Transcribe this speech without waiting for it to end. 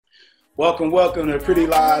Welcome, welcome to Pretty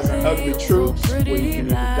Lies and Ugly Truths, where you can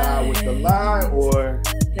either die with the lie or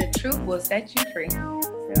the truth will set you free.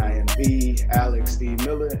 And I am V. Alex Steve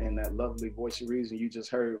Miller, and that lovely voice of reason you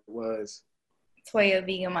just heard was Toya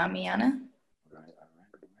Vegan Mamiana. All right.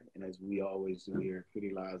 And as we always do here,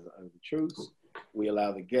 Pretty Lies and Ugly Truths, we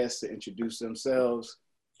allow the guests to introduce themselves,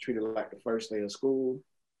 treat it like the first day of school,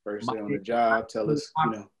 first day on the job. Tell us,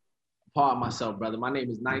 Pardon myself, brother. My name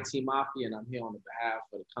is 19 Mafia, and I'm here on the behalf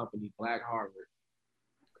of the company Black Harvard.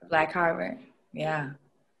 Okay. Black Harvard, yeah.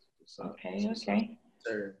 Okay.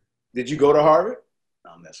 Sir. Did you go to Harvard?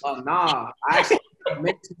 Nah. I actually had a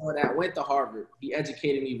mentor that went to Harvard. He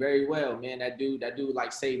educated me very well, man. That dude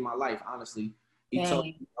like saved my life, honestly. He told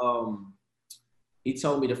me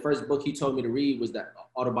the first book he told me to read was the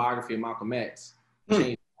autobiography of Malcolm X.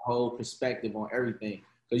 Changed the whole perspective on everything.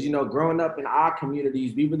 Because, growing up in our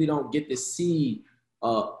communities, we really don't get to see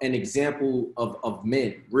an example of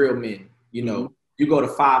men, real men. You go to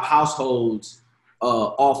 5 households,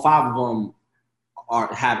 all 5 of them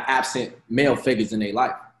have absent male figures in their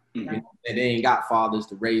life. And they ain't got fathers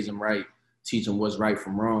to raise them right, teach them what's right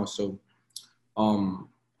from wrong. So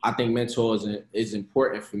I think mentors is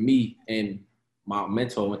important for me. And my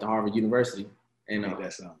mentor went to Harvard University. And I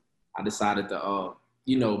decided to,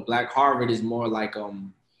 Black Harvard is more like,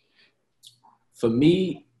 for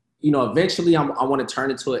me, eventually I want to turn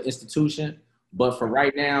into an institution. But for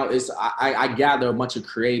right now, I gather a bunch of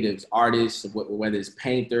creatives, artists, whether it's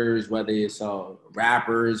painters, whether it's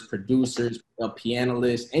rappers, producers,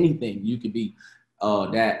 pianists, anything you could be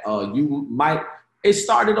you might. It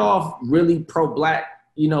started off really pro-Black,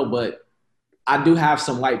 but I do have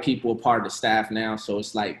some white people a part of the staff now. So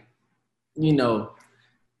it's like,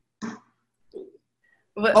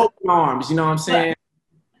 open arms, you know what I'm saying?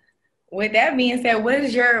 With that being said, what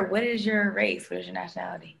is your race? What is your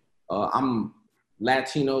nationality? I'm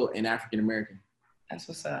Latino and African American. That's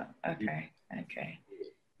what's up. Okay.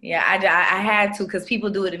 Yeah, I had to, because people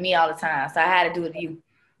do it to me all the time, so I had to do it to you.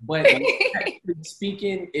 But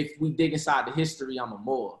speaking, if we dig inside the history, I'm a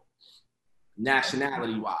Moor,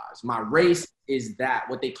 nationality-wise. My race is that,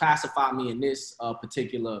 what they classify me in this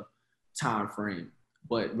particular time frame.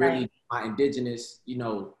 But really, my indigenous,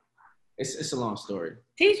 it's a long story.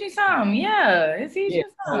 Teach me some, Teach me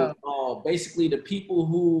some. So, basically, the people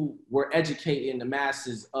who were educating the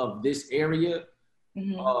masses of this area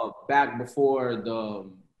back before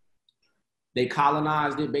they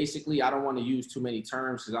colonized it. Basically, I don't want to use too many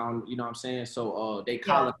terms because I don't, you know what I'm saying. So they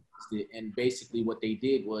colonized it, and basically what they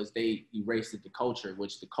did was they erased the culture,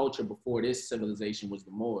 which the culture before this civilization was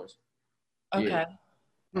the Moors. Okay. Yeah.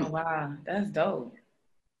 Oh, wow, that's dope.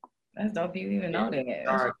 That's dope. You even know that.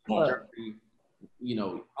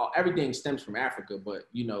 Everything stems from Africa, but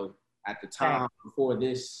at the time before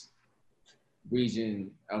this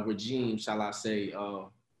regime, shall I say, it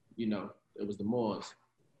was the Moors.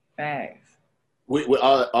 Facts. With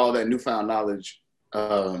all that newfound knowledge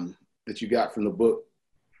that you got from the book,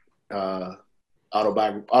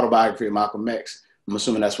 autobiography of Malcolm X, I'm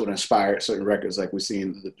assuming that's what inspired certain records, like we see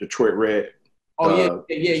in the Detroit Red. Oh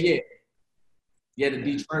yeah. Yeah, the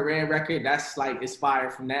Detroit Red record, that's like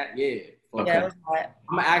inspired from that. Yeah. Okay. Yeah,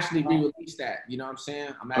 I'm gonna actually re-release that. You know what I'm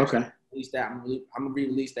saying? I'm release that. I'm gonna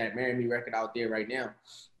re-release that "Marry Me" record out there right now.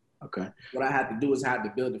 Okay. What I had to do is I had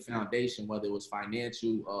to build the foundation, whether it was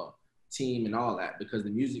financial, team, and all that, because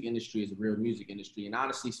the music industry is a real music industry. And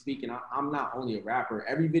honestly speaking, I'm not only a rapper.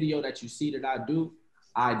 Every video that you see that I do,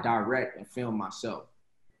 I direct and film myself.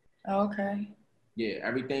 Okay. Yeah,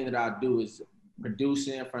 everything that I do is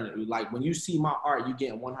producing in front of you. Like when you see my art, you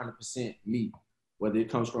get 100% me. Whether it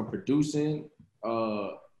comes from producing,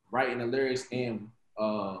 writing the lyrics, and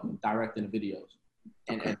directing the videos.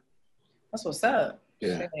 And that's what's up.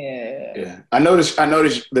 Yeah. I noticed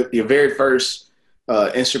that your very first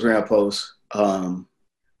Instagram post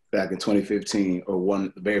back in 2015, or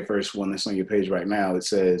the very first one that's on your page right now, it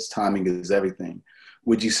says timing is everything.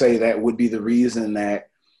 Would you say that would be the reason that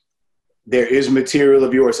there is material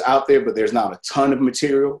of yours out there, but there's not a ton of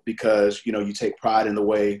material because, you take pride in the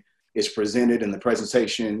way it's presented and the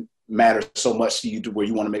presentation matters so much to you to where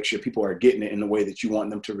you want to make sure people are getting it in the way that you want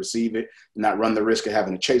them to receive it and not run the risk of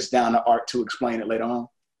having to chase down the art to explain it later on?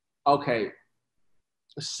 Okay.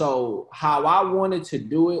 So how I wanted to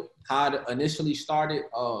do it, how it initially started,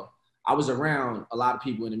 I was around a lot of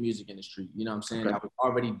people in the music industry. You know what I'm saying? Okay. I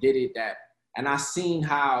already did it and I seen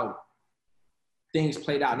how things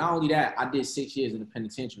played out. Not only that, I did 6 years in the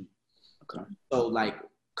penitentiary. Okay. So like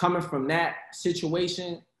coming from that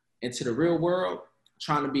situation into the real world,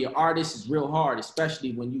 trying to be an artist is real hard,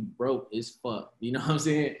 especially when you broke as fuck. You know what I'm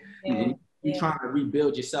saying? Yeah. You're trying to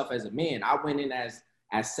rebuild yourself as a man. I went in as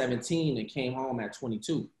at 17 and came home at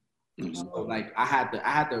 22. Mm-hmm. So like I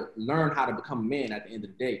had to learn how to become a man at the end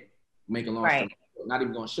of the day. Make a long story short, not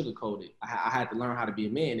even going to sugarcoat it. I had to learn how to be a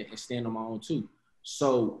man and stand on my own too.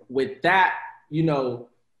 So with that, you know,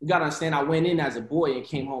 you gotta understand I went in as a boy and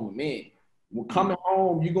came home a man. When coming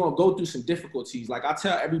home, you're gonna go through some difficulties. Like I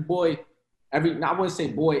tell every boy, I wouldn't say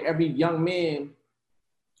boy, every young man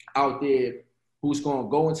out there who's gonna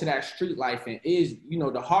go into that street life and is, you know,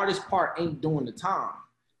 the hardest part ain't doing the time.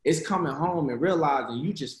 It's coming home and realizing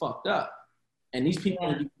you just fucked up. And these people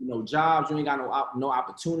ain't giving you no jobs, you ain't got no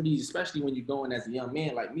opportunities, especially when you're going as a young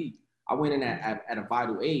man like me. I went in at a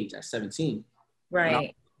vital age at 17.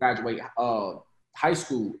 Right. Graduate high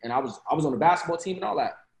school, and I was on the basketball team and all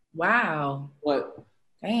that. Wow. But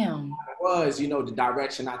damn, it was, you know, the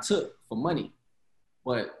direction I took for money.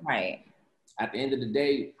 But right. At the end of the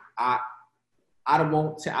day, I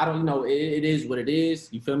don't, you know, it is what it is.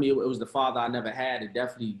 You feel me? It was the father I never had. It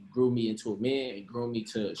definitely grew me into a man. It grew me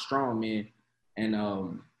to a strong man. And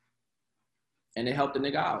it helped the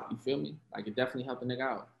nigga out. You feel me? Like it definitely helped the nigga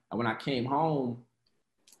out. And when I came home,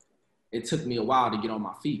 it took me a while to get on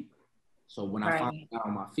my feet. So when I finally got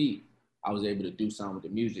on my feet, I was able to do something with the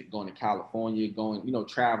music, going to California, going, you know,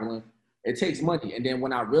 traveling. It takes money. And then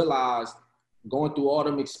when I realized, going through all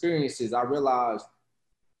them experiences, I realized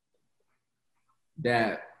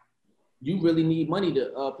that you really need money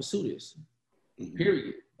to pursue this,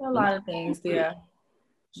 period. A lot of things, yeah.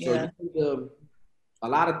 So a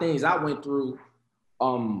lot of things I went through,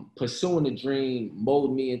 pursuing the dream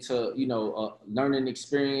molded me into, you know, learning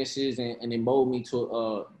experiences and it molded me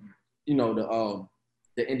to, you know,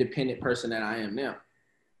 the independent person that I am now.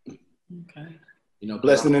 Okay. You know,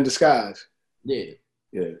 blessing in disguise. Yeah.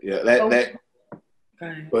 That.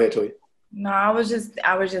 Go ahead, Toya. No, I was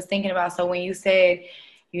just thinking about, so when you said,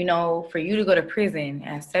 you know, for you to go to prison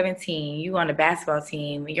at 17, you on the basketball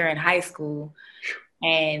team, you're in high school,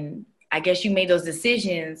 and I guess you made those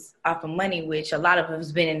decisions off of money, which a lot of us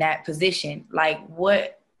have been in that position. Like,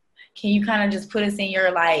 what can you kind of just put us in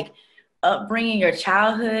your like upbringing, your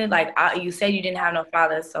childhood? Like you said, you didn't have no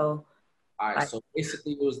father, so. All right, so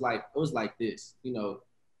basically it was like this. You know,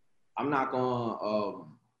 I'm not gonna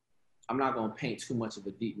paint too much of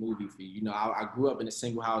a deep movie for you. You know, I grew up in a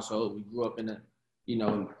single household. We grew up in a, you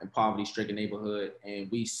know, in poverty-stricken neighborhood,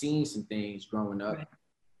 and we seen some things growing up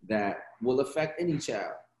that will affect any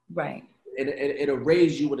child. Right. It'll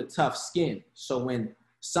raise you with a tough skin. So when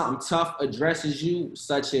something tough addresses you,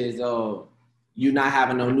 such as you not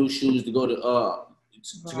having no new shoes to go to go to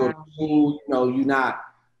school, you know, you not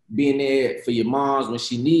being there for your moms when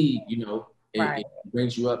she need, you know, it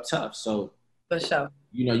brings you up tough. So for sure,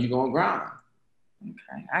 you know, you're gonna grind.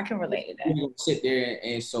 Okay, I can relate to that. You're gonna sit there,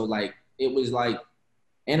 and so like it was like,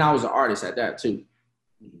 and I was an artist at that too.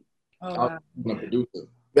 Oh, I was a producer.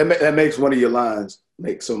 That makes one of your lines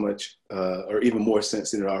make so much or even more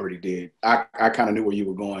sense than it already did. I kind of knew where you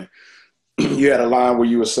were going. You had a line where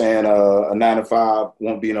you were saying a 9-to-5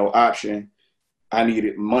 won't be no option. I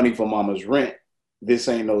needed money for mama's rent. This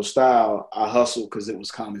ain't no style. I hustled because it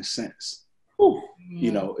was common sense. Ooh.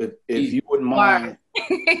 You know, if you wouldn't mind,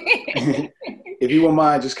 if you wouldn't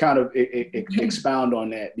mind, just kind of expound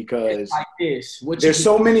on that, because like this. There's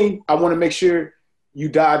so many. I want to make sure you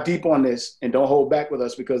dive deep on this and don't hold back with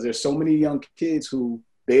us, because there's so many young kids who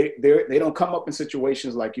they don't come up in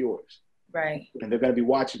situations like yours, right? And they're going to be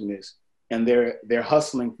watching this, and they're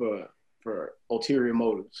hustling for ulterior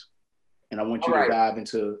motives. And I want you to dive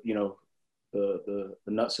into, you know, the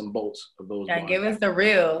nuts and bolts of those. Yeah, give us the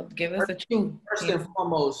real, give us the truth. First and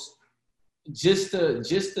foremost, just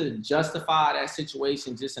to justify that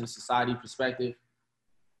situation, just in a society perspective,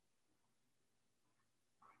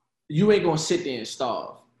 you ain't gonna sit there and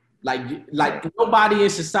starve. Like nobody in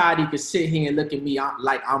society could sit here and look at me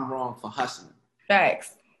like I'm wrong for hustling.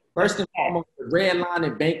 Facts. First and foremost, the red line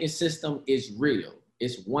and banking system is real.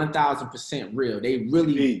 It's 1,000% real. They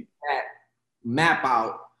really map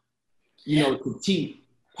out, you know, to keep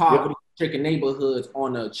poverty-stricken neighborhoods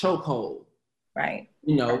on a chokehold. Right.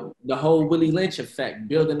 You know, the whole Willie Lynch effect,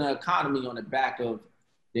 building an economy on the back of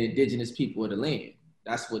the indigenous people of the land.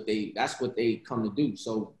 That's what they come to do.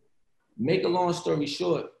 So, make a long story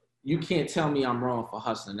short, you can't tell me I'm wrong for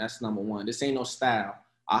hustling. That's number one. This ain't no style.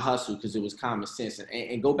 I hustle because it was common sense.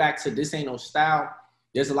 And go back to this ain't no style.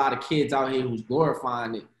 There's a lot of kids out here who's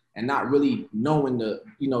glorifying it and not really knowing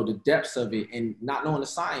the depths of it, and not knowing the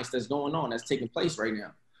science that's going on, that's taking place right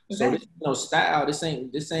now. Exactly. So this ain't no style.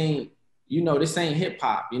 This ain't hip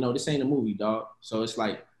hop. You know, this ain't a movie, dog. So it's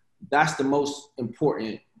like, that's the most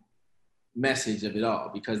important message of it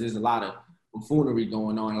all, because there's a lot of buffoonery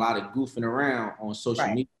going on, a lot of goofing around on social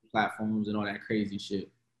media platforms and all that crazy shit.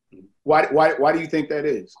 Why do you think that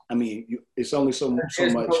is? I mean, it's only so much.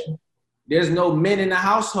 There's no men in the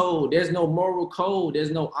household. There's no moral code.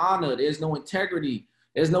 There's no honor. There's no integrity.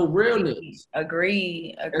 There's no realness.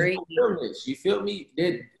 Agree. There's no realness. You feel me?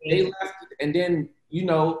 They left, and then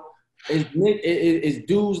it's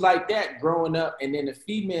dudes like that growing up, and then the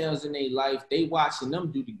females in their life, they watching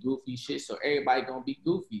them do the goofy shit, so everybody gonna be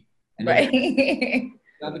goofy. And right.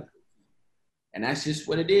 And that's just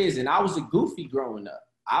what it is. And I was a goofy growing up.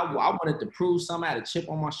 I wanted to prove something. I had a chip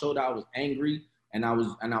on my shoulder. I was angry, and I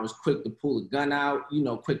was quick to pull a gun out,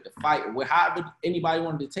 quick to fight, or however anybody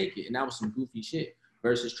wanted to take it. And that was some goofy shit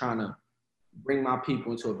versus trying to bring my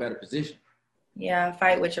people into a better position. Yeah,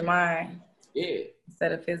 fight with your mind. Yeah.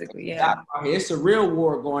 Instead of physically, yeah. It's a real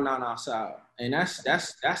war going on outside, and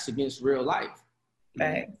that's against real life.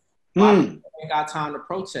 Right. People ain't got time to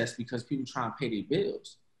protest because people trying to pay their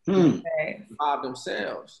bills. Survive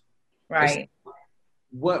themselves. Right.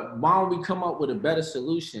 Why don't we come up with a better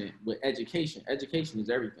solution with education? Education is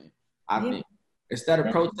everything, I think. Instead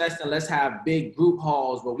of protesting, let's have big group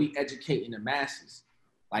halls where we educating the masses,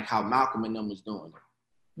 like how Malcolm and them was doing.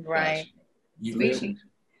 Right.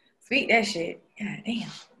 Speak that shit. God damn.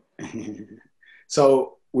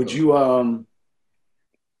 So would you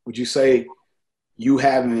say you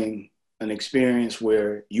having an experience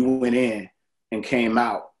where you went in and came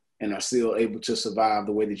out and are still able to survive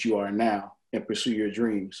the way that you are now and pursue your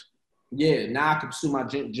dreams? Yeah, now I can pursue my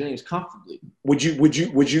dreams comfortably.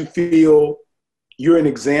 Would you feel you're an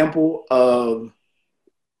example of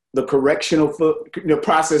the correctional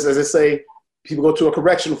process, as I say, people go to a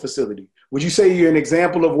correctional facility? Would you say you're an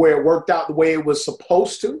example of where it worked out the way it was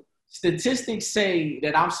supposed to? Statistics say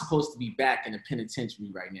that I'm supposed to be back in the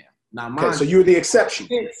penitentiary right now. Okay, so you're the exception.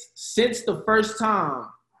 Since the first time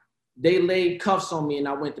they laid cuffs on me and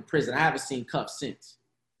I went to prison, I haven't seen cuffs since.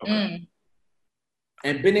 Okay.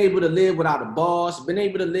 And been able to live without a boss, been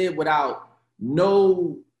able to live without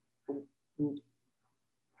living.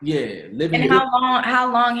 And how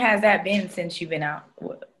long has that been since you've been out?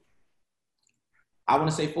 I want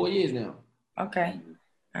to say 4 years now. Okay.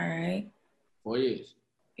 All right. 4 years.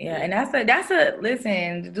 Yeah, and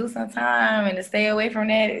listen, to do some time and to stay away from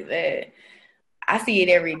that, I see it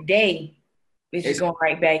every day. It's going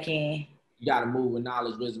right back in. You got to move with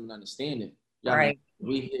knowledge, wisdom, and understanding. Right.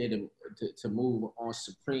 We here to move on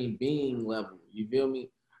supreme being level. You feel me?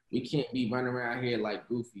 We can't be running around here like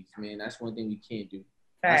goofies, man. That's one thing we can't do.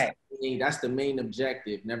 Right. That's the main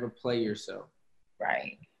objective. Never play yourself.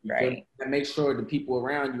 Right. Right. And make sure the people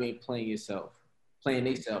around you ain't playing themselves,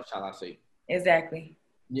 shall I say. Exactly.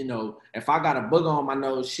 If I got a booger on my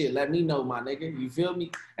nose, shit, let me know, my nigga. You feel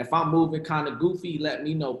me? If I'm moving kind of goofy, let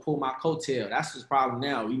me know, pull my coattail. That's the problem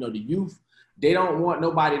now. The youth, they don't want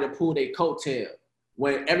nobody to pull their coattail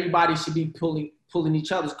when everybody should be pulling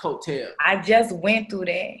each other's coattail. I just went through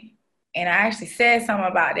that. And I actually said something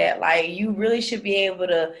about that. Like, you really should be able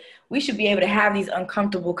to, we should be able to have these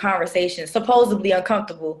uncomfortable conversations, supposedly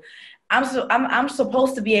uncomfortable. I'm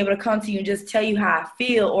supposed to be able to come to you and just tell you how I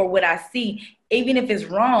feel or what I see, even if it's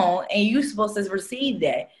wrong, and you're supposed to receive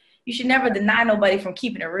that. You should never deny nobody from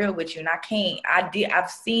keeping it real with you. And I can't.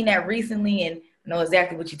 I've seen that recently and know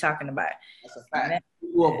exactly what you're talking about. That's a fact.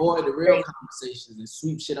 You avoid the real conversations and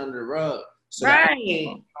sweep shit under the rug. So that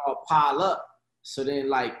all pile up. So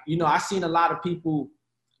then, I've seen a lot of people,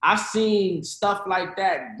 I've seen stuff like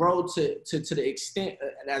that grow to the extent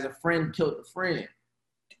as a friend killed a friend.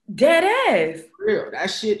 Dead ass. Real. That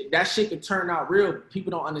shit could turn out real. People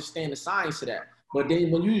don't understand the science of that. But then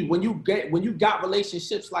when you got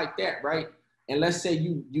relationships like that, right? And let's say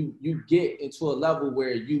you get into a level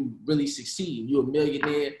where you really succeed, you're a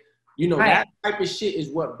millionaire, that type of shit is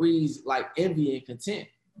what breeds envy and contempt.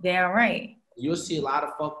 Damn right. You'll see a lot of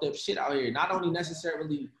fucked up shit out here. Not only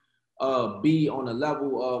necessarily be on a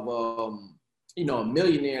level of a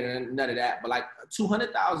millionaire and none of that, but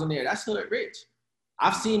 200,000 there, that's hood rich.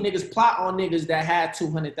 I've seen niggas plot on niggas that had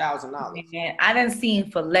 $200,000. Man, I done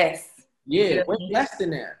seen for less. Yeah, way less than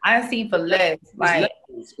that. I done seen for less.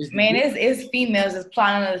 It's females that's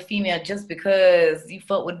plotting on the female just because you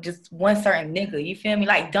fuck with just one certain nigga. You feel me?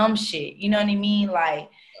 Like dumb shit. You know what I mean?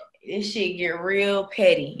 This shit get real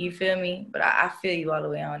petty. You feel me? But I feel you all the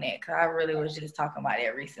way on that because I really was just talking about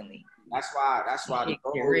that recently. That's why the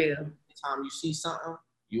goal, real. Every time you see something,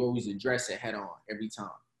 you always address it head on every time.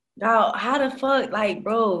 Dog, how the fuck,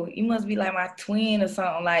 bro, you must be like my twin or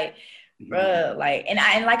something, bruh, and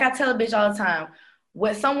I tell a bitch all the time,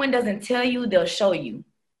 what someone doesn't tell you, they'll show you.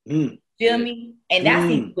 Feel me? And that's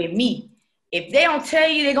even with me. If they don't tell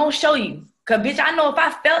you, they gonna show you. Cause bitch, I know if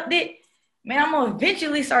I felt it, man, I'm gonna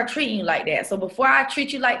eventually start treating you like that. So before I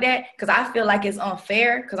treat you like that, because I feel like it's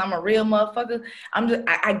unfair, because I'm a real motherfucker,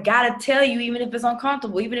 I gotta tell you, even if it's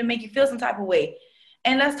uncomfortable, even if it make you feel some type of way.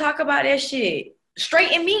 And let's talk about that shit.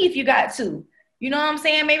 Straighten me if you got to. You know what I'm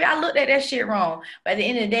saying? Maybe I looked at that shit wrong. But at the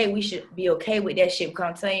end of the day, we should be okay with that shit. Because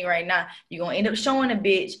I'm telling you right now, you're going to end up showing a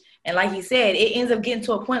bitch. And like he said, it ends up getting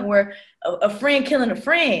to a point where a friend killing a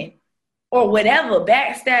friend or whatever,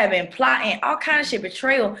 backstabbing, plotting, all kind of shit,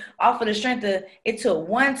 betrayal, off of the strength of it took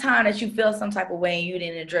one time that you felt some type of way and you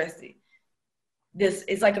didn't address it.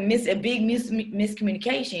 It's like a big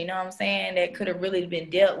miscommunication, you know what I'm saying? That could have really been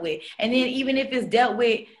dealt with. And then even if it's dealt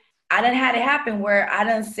with, I done had it happen where I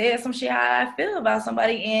done said some shit how I feel about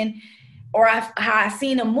somebody or how I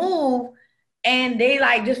seen them move and they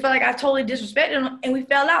like just felt like I totally disrespected them and we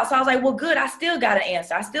fell out. So I was like, well, good. I still got an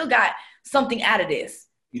answer. I still got something out of this.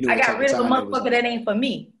 I got rid of a motherfucker that ain't for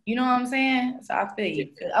me. You know what I'm saying? So I feel you.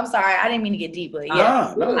 I'm sorry. I didn't mean to get deep, but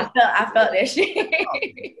yeah, I felt that shit.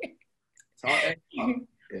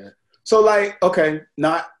 Yeah. So like, okay,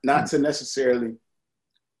 not to necessarily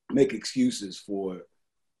make excuses for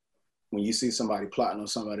when you see somebody plotting on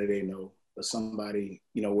somebody they know or somebody,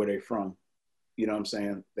 you know, where they from, you know what I'm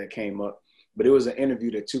saying, that came up. But it was an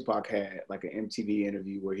interview that Tupac had, like an MTV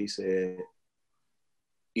interview where he said,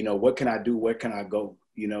 you know, what can I do? Where can I go?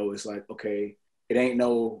 You know, it's like, okay, it ain't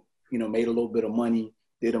no, you know, made a little bit of money,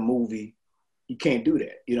 did a movie. You can't do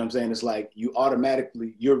that. You know what I'm saying? It's like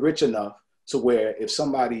you're rich enough to where if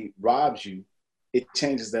somebody robs you, it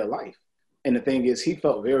changes their life. And the thing is, he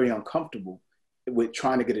felt very uncomfortable with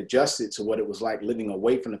trying to get adjusted to what it was like living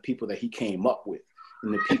away from the people that he came up with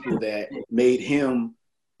and the people that made him,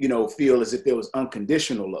 you know, feel as if there was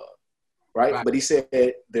unconditional love, right? But he said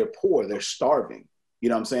they're poor, they're starving, you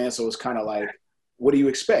know what I'm saying? So it's kind of like, what do you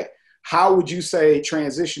expect? How would you say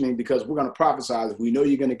transitioning, because we're going to prophesize, we know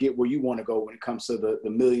you're going to get where you want to go when it comes to the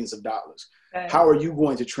millions of dollars. Right. How are you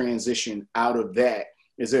going to transition out of that?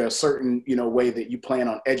 Is there a certain, you know, way that you plan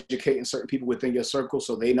on educating certain people within your circle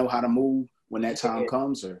so they know how to move when that time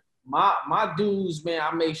comes? Or my dudes, man,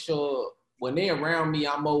 I make sure when they're around me,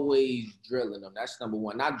 I'm always drilling them. That's number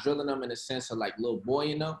one. Not drilling them in the sense of like little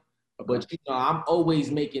boying them, but you know, I'm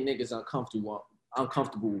always making niggas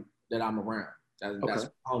uncomfortable that I'm around. That's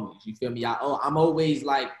homies. You feel me? I'm always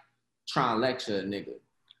like trying to lecture a nigga.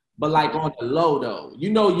 But like on the low though,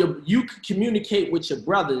 you know, you can communicate with your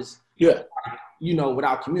brothers, you know,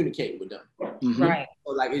 without communicating with them. Mm-hmm. Right.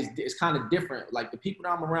 So like it's kind of different. Like the people that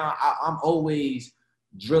I'm around, I'm always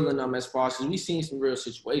drilling them as far as we've seen some real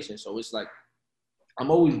situations. So it's like I'm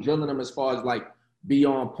always drilling them as far as like be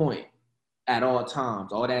on point at all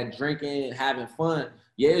times. All that drinking, having fun.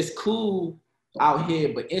 Yeah, it's cool out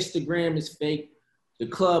here, but Instagram is fake. The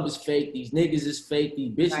club is fake. These niggas is fake.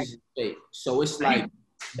 These bitches is fake. So it's like,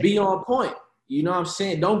 be on point. You know what I'm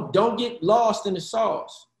saying? Don't get lost in the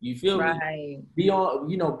sauce. You feel me? Be on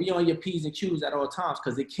your P's and Q's at all times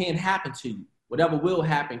because it can happen to you. Whatever will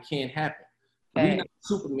happen can happen. We're not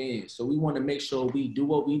Superman, so we want to make sure we do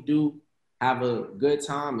what we do, have a good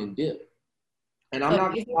time, and dip. And I'm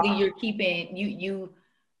not. Basically, you're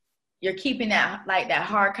keeping that like that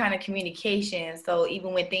hard kind of communication. So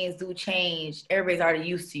even when things do change, everybody's already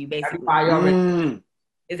used to you. Basically,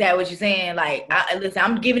 is that what you're saying? Like, listen,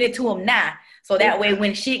 I'm giving it to them now, so that way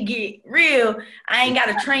when shit get real, I ain't got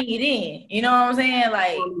to train it in. You know what I'm saying?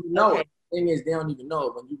 Like, no. The thing is, they don't even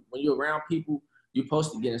know when you're around people, you're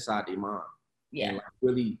supposed to get inside their mind. Yeah. And like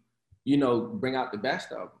really, you know, bring out the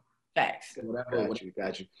best of them. Facts.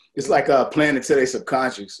 Got you. It's like playing into their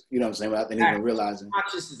subconscious, you know what I'm saying, without them even realizing.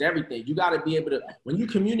 Subconscious is everything. You got to be able to, when you're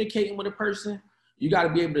communicating with a person, you got to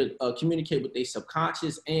be able to communicate with their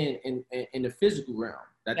subconscious and in the physical realm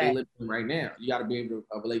that they live in right now. You got to be able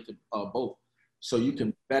to relate to both. So you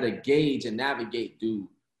can better gauge and navigate through,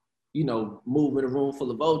 you know, move in a room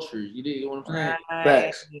full of vultures. You dig what I'm saying?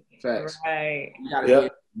 Facts. Right. You got to be able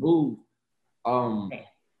to move.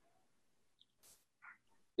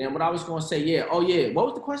 Then what I was gonna say, what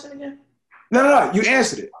was the question again? No, you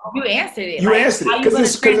answered it. You answered it.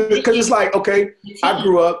 Because it's like, okay, I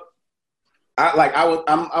grew up.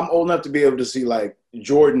 I'm old enough to be able to see like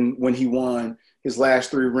Jordan when he won his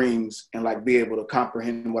last 3 rings and like be able to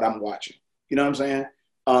comprehend what I'm watching. You know what I'm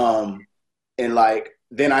saying? And like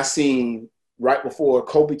then I seen right before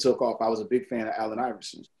Kobe took off, I was a big fan of Allen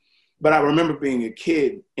Iverson. But I remember being a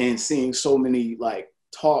kid and seeing so many like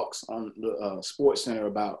talks on the Sports Center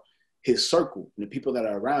about his circle and the people that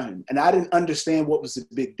are around him. And I didn't understand what was the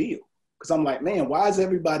big deal. Because I'm like, man, why is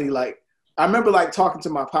everybody like, I remember like talking to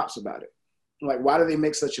my pops about it. I'm like, why do they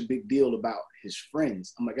make such a big deal about his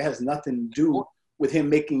friends? I'm like, it has nothing to do with him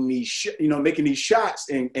making these shots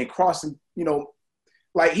and crossing,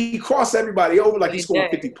 like he crossed everybody over, like he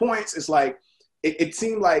scored 50 points. It's like it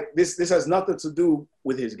seemed like this has nothing to do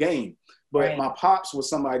with his game. But my pops was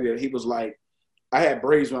somebody that he was like, I had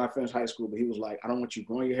braids when I finished high school, but he was like, I don't want you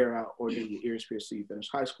growing your hair out or getting your ears pierced till you finish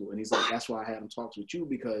high school. And he's like, that's why I had him talks with you,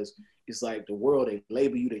 because it's like the world, they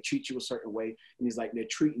label you, they treat you a certain way. And he's like, they're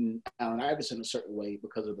treating Allen Iverson a certain way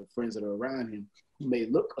because of the friends that are around him who may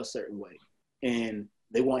look a certain way. And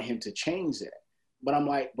they want him to change that. But I'm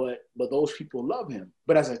like, but those people love him.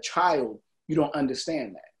 But as a child, you don't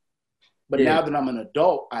understand that. But now that I'm an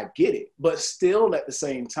adult, I get it. But still at the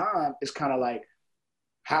same time, it's kind of like,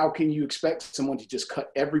 how can you expect someone to just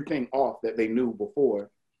cut everything off that they knew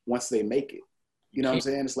before once they make it? You know what I'm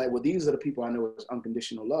saying? It's like, well, these are the people I know is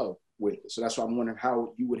unconditional love with. So that's why I'm wondering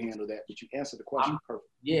how you would handle that. But you answered the question perfect.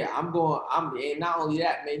 Yeah, and not only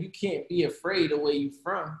that, man, you can't be afraid of where you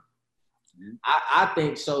from. Mm-hmm. I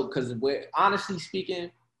think so, because honestly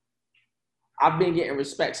speaking, I've been getting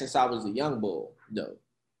respect since I was a young boy, though.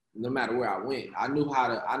 No matter where I went, I knew how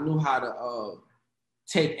to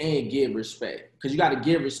take and give respect, because you got to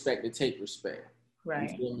give respect to take respect.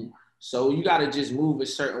 Right. So you got to just move a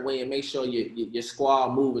certain way and make sure your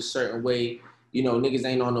squad move a certain way. Niggas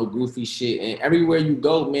ain't on no goofy shit. And everywhere you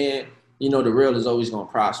go, man, the real is always going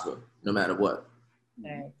to prosper no matter what.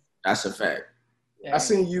 Right. That's a fact. I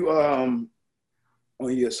seen you on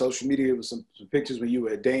your social media with some pictures when you were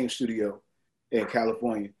at Dame Studio in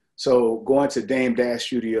California. So going to Dame Dash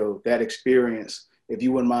Studio, that experience, if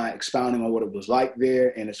you wouldn't mind expounding on what it was like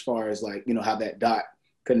there, and as far as like, how that dot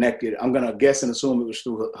connected. I'm going to guess and assume it was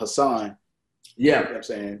through Hassan. Yeah. You know what I'm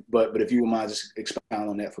saying? But if you would mind just expound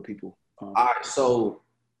on that for people. All right. So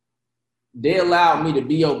they allowed me to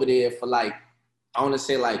be over there for I want to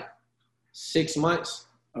say 6 months.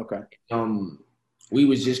 Okay. We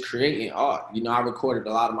was just creating art. I recorded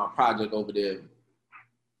a lot of my project over there.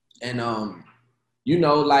 And,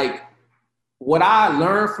 what I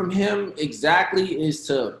learned from him exactly is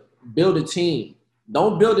to build a team.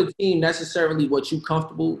 Don't build a team necessarily what you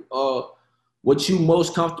comfortable, what you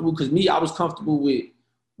most comfortable. Because me, I was comfortable with,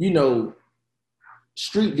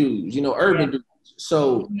 street dudes, urban dudes.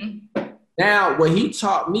 So now what he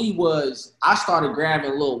taught me was I started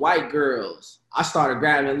grabbing little white girls. I started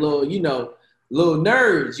grabbing little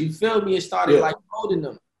nerds. You feel me? And started holding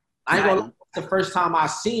them. I ain't gonna lie, the first time I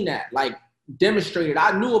seen that, demonstrated.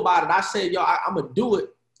 I knew about it. I said, yo, I'm gonna do it.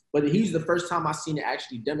 But he's the first time I seen it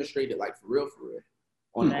actually demonstrated, for real,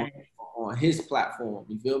 on his platform.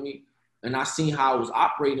 You feel me? And I seen how it was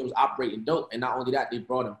operating. It was operating dope. And not only that, they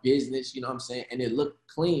brought a business, you know what I'm saying? And it looked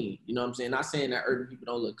clean. You know what I'm saying? Not saying that urban people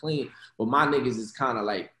don't look clean, but my niggas is kind of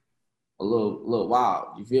a little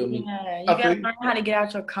wild. You feel me? Yeah, you gotta learn how to get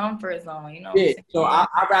out your comfort zone, Yeah. So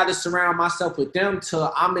I'd rather surround myself with them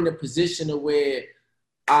till I'm in a position of where,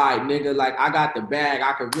 all right, nigga, I got the bag.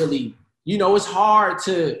 I could really, it's hard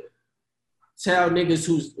to tell niggas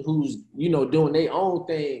who's doing their own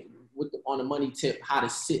thing on the money tip how to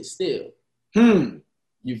sit still. You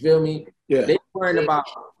feel me? Yeah. They worried about,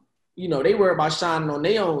 they worry about shining on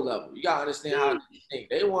their own level. You gotta understand how they think.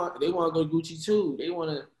 They want to go Gucci too. They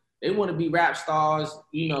want to be rap stars,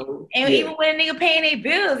 And even when a nigga paying their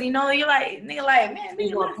bills, you're like, nigga, man,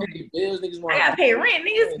 niggas want to pay their bills. Niggas want I gotta pay rent.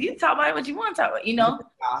 Niggas, you talk about what you want to talk about,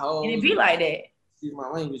 and it be like that. Excuse my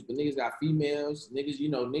language, but niggas got females.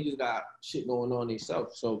 Niggas got shit going on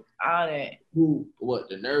themselves. So all that.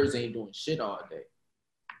 The nerds ain't doing shit all day.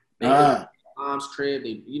 They go to mom's crib.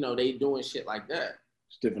 They they doing shit like that.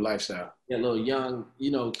 It's a different lifestyle. Yeah, little young,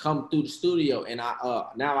 come through the studio, and I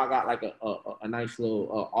now I got a nice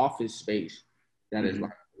little office space that is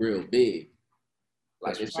real big.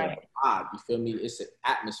 It's a vibe, you feel me? It's an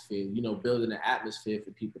atmosphere, building an atmosphere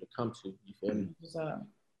for people to come to, you feel me?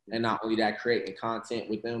 And not only that, creating content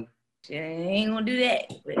with them. Yeah, ain't gonna do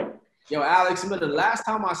that. But... Yo, Alex, the last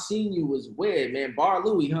time I seen you was weird, man. Bar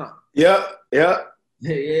Louie, huh? Yep. Yeah.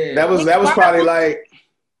 That was probably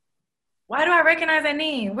Why do I recognize that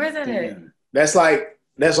name? Where's that at?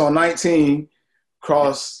 That's on 19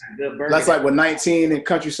 cross. That's with 19 and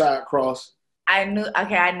Countryside cross. I knew.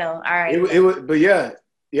 Okay, I know. All right. It was, but yeah,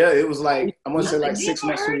 it was I'm gonna say 6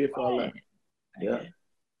 months to a year before I left. Yeah,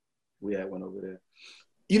 we had one over there.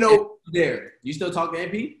 There. You still talk to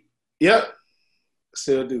MP? Yep,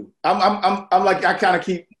 still do. I'm I kind of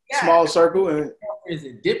keep small circle and girlfriends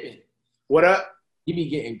and dipping. What up? He be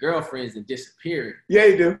getting girlfriends and disappearing. Yeah,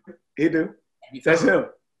 he do. That's him.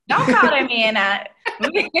 Don't call that man out.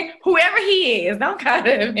 Whoever he is, don't call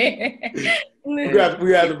that man. We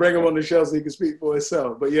have to bring him on the show so he can speak for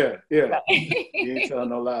himself. But yeah. He ain't telling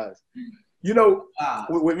no lies. You know,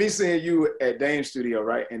 with me seeing you at Dame Studio,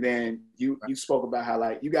 right, and then you spoke about how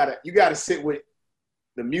like you gotta sit with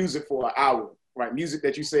the music for an hour, right? Music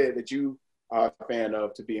that you said that you are a fan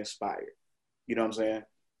of to be inspired. You know what I'm saying?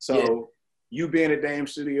 So you being at Dame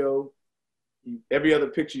Studio, every other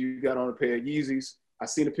picture you got on a pair of Yeezys. I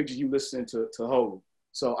seen the picture you listening to Hov.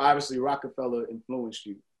 So obviously Rockefeller influenced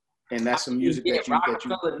you, and that's some music that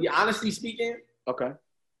you. Honestly speaking, okay.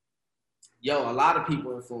 Yo, a lot of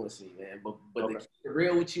people influence me, man. But to keep it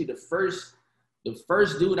real with you, the first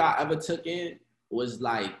dude I ever took in was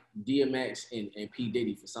like DMX and P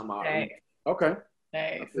Diddy for some odd reason. Okay.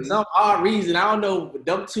 For some odd reason, I don't know.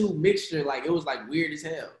 Them two mixture, like it was like weird as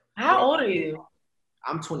hell. How old are you?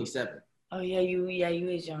 I'm 27. Oh yeah, you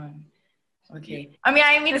is young. Okay. I mean,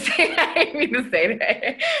 I didn't mean to say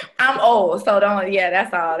that. I'm old, so don't. Yeah,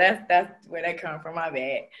 that's all. That's where that come from. My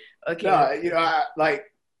bad. Okay. No, you know, I like.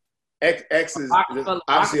 X is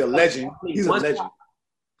obviously a legend. He's a legend.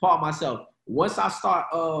 Part myself. Once I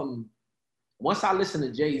listened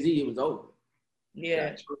to Jay-Z, it was over.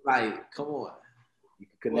 Yeah. Like, come on. You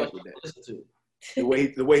can connect with that.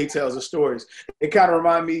 The way he tells the stories. It kind of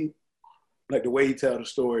reminds me, like the way he tells the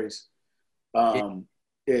stories.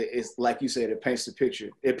 It's like you said, it paints the picture.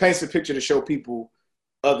 It paints the picture to show people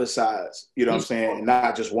other sides. You know what I'm saying? And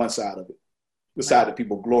not just one side of it. The side that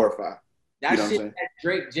people glorify. That shit that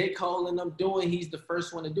Drake, J. Cole, and them doing, he's the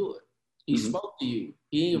first one to do it. He spoke to you.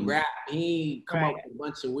 He ain't rap. He ain't come up with a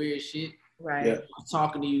bunch of weird shit. Right. Yeah. He's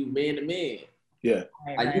talking to you man to man. Yeah.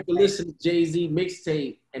 Like you can listen to Jay-Z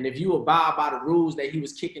mixtape, and if you abide by the rules that he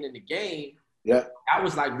was kicking in the game, that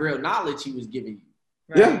was like real knowledge he was giving you.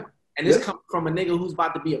 Right? Yeah. And it's coming from a nigga who's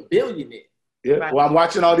about to be a billionaire. Yeah. Right. Well, I'm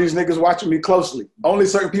watching all these niggas watching me closely. Only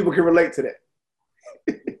certain people can relate to that.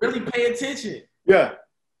 Really pay attention. Yeah.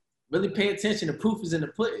 Really pay attention. The proof is in the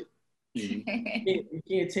pudding. You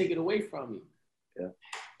can't take it away from you. Yeah.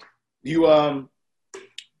 You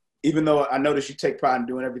even though I notice you take pride in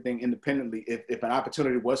doing everything independently, if an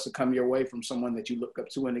opportunity was to come your way from someone that you look up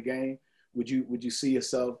to in the game, would you see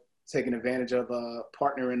yourself taking advantage of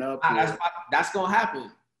partnering up? That's gonna happen.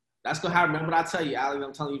 That's gonna happen. Remember what I tell you, Alex?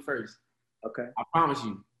 I'm telling you first. Okay. I promise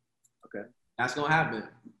you. Okay. That's gonna happen.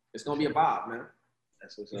 It's gonna be a vibe, man.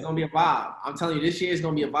 It's gonna be a vibe. I'm telling you, this year is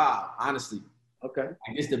gonna be a vibe. Honestly. Okay.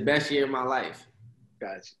 Like, it's the best year of my life.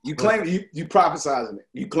 Gotcha. You claim you prophesizing it.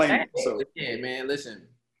 You claim it. So yeah, man. Listen,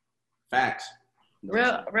 facts.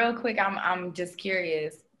 Real quick. I'm just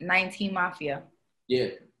curious. 19 Mafia. Yeah.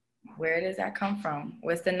 Where does that come from?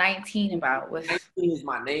 What's the 19 about? 19 is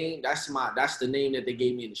my name. That's the name that they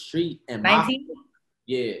gave me in the street. And 19.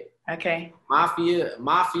 Yeah. Okay.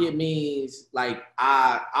 Mafia means like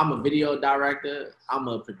I'm a video director, I'm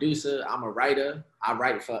a producer, I'm a writer. I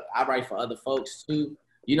write for other folks too.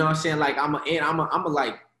 You know what I'm saying? Like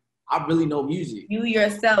I really know music. You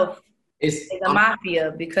yourself is a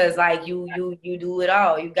mafia because like you do it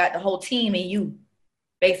all. You got the whole team in you,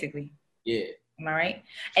 basically. Yeah. Am I right?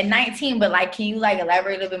 And 19, but like can you like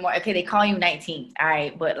elaborate a little bit more? Okay, they call you 19. All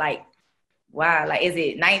right, but like wow, like is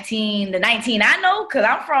it 19? The 19 I know, cause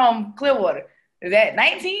I'm from Clearwater. Is that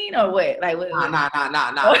 19 or what? Like what? Nah.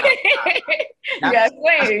 Yeah,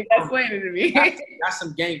 explain it to me. That's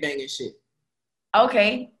some gangbanging shit.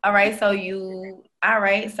 Okay, all right. So you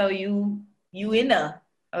in there?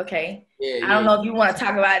 Okay. Yeah. I don't know if you want to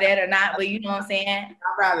talk about that or not, but you know what I'm saying. I'd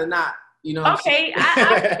rather not. You know. Okay,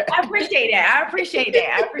 I appreciate that. I appreciate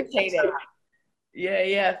that.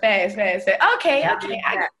 Yeah. Fast. Okay.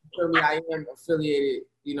 I am affiliated,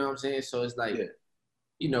 you know what I'm saying? So it's like,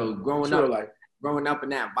 you know, growing up in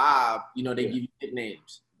that vibe, you know, they give you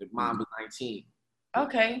nicknames. The mom was 19.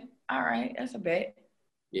 Okay. All right. That's a bet.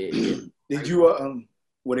 Yeah. Did you,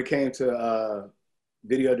 when it came to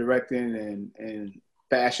video directing and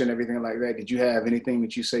fashion, everything like that, did you have anything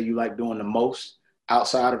that you say you like doing the most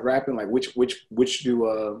outside of rapping? Like which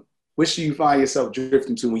do you find yourself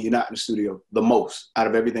drifting to when you're not in the studio the most out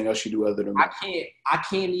of everything else you do other than rap? I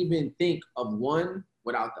can't even think of one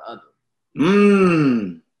without the other.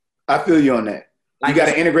 I feel you on that. Like, you got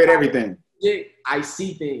to integrate everything. I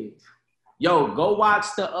see things. Yo, go watch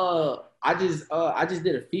the I just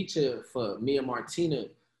did a feature for Mia Martina.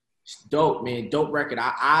 It's dope, man. Dope record.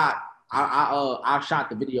 I shot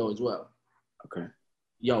the video as well. Okay.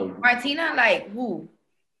 Yo. Martina, like who?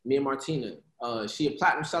 Mia Martina. She a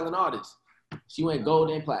platinum selling artist. She went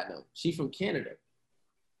gold and platinum. She from Canada.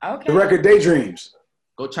 Okay. The record Daydreams.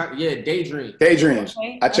 Go check. Yeah, Daydreams.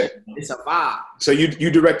 Okay. I checked. It's a vibe. So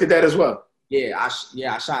you directed that as well? Yeah, I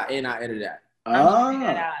shot and I edited that. I'm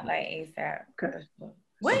that out like ASAP. Okay.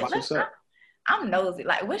 I'm nosy.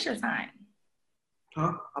 Like, what's your sign?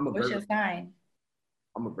 Huh? What's your sign?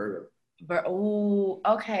 I'm a Virgo. But ooh,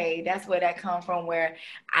 okay, that's where that come from. Where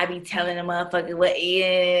I be telling the motherfucker what,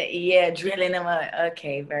 yeah, drilling them.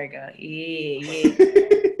 Okay, Virgo, yeah.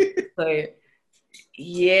 But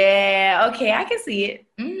yeah, okay, I can see it.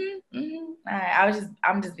 All right,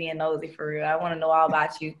 I'm just being nosy for real. I want to know all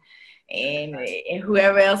about you, and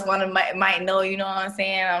whoever else might know. You know what I'm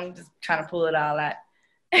saying? I'm just trying to pull it all out.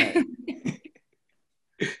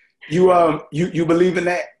 You believe in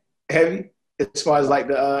that heavy as far as like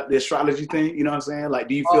the astrology thing? You know what I'm saying? Like,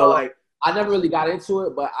 do you feel like I never really got into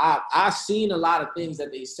it, but I seen a lot of things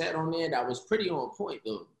that they said on there that was pretty on point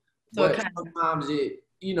though. So but sometimes it,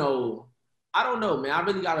 you know, I don't know, man. I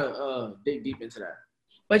really gotta dig deep into that.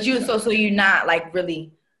 But so you're not like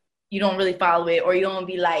really, you don't really follow it, or you don't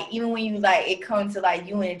be like, even when you like it comes to like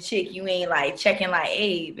you and a chick, you ain't like checking like,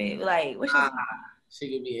 hey, babe, like what's your sign? She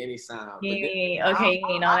could be any sign. Yeah, okay,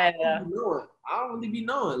 you know that. I don't really be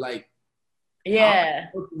knowing, like, yeah,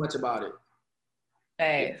 I don't know too much about it.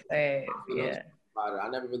 Thanks, yeah. About it. I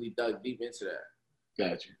never really dug deep into that.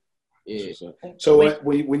 Gotcha. Yeah. So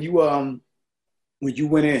when you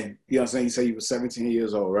went in, you know what I'm saying? You say you were 17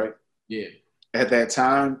 years old, right? Yeah. At that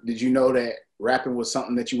time, did you know that rapping was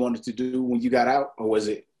something that you wanted to do when you got out, or was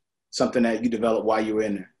it something that you developed while you were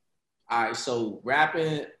in there? All right, so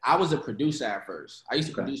rapping, I was a producer at first. I used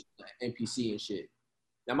to produce NPC and shit.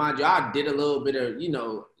 Now, mind you, I did a little bit of, you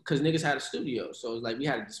know, because niggas had a studio. So it's like we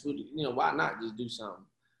had a studio, you know, why not just do something?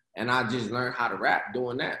 And I just learned how to rap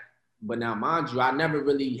doing that. But now, mind you, I never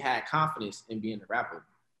really had confidence in being a rapper.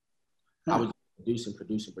 I was producing.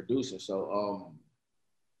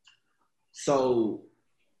 So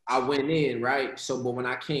I went in, right? So, but when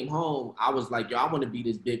I came home, I was like, yo, I want to be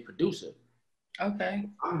this big producer. Okay.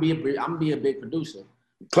 I'm gonna be a big producer.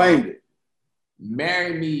 Claimed it.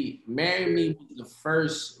 Marry Me was the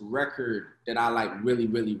first record that I like really,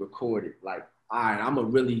 really recorded. Like, all right, I'm gonna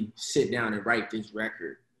really sit down and write this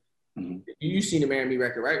record. Mm-hmm. You seen the Marry Me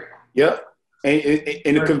record, right? Yep.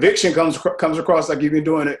 And the conviction comes across like you've been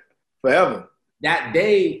doing it forever. That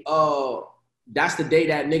day, that's the day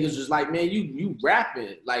that niggas was like, man, you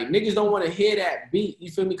rapping. Like, niggas don't want to hear that beat. You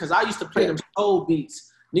feel me? Because I used to play them soul beats.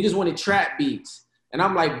 Niggas wanted trap beats. And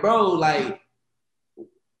I'm like, bro, like,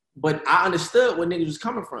 but I understood where niggas was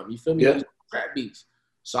coming from. You feel me? Yeah. Trap beats.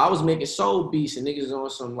 So I was making soul beats and niggas on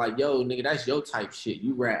some like, yo, nigga, that's your type shit.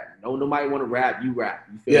 You rap. No, nobody want to rap. You rap.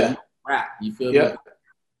 You feel me? You rap. You feel me?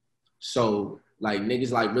 So like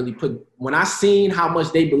niggas like really when I seen how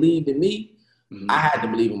much they believed in me, I had to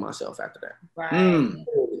believe in myself after that. Right.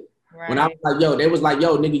 When I was like, yo, they was like,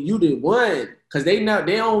 yo, nigga, you the one. Cause they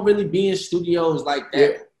don't really be in studios like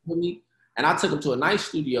that with me. And I took them to a nice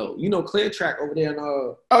studio. You know, Clear Track over there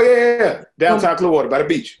in downtown Clearwater by the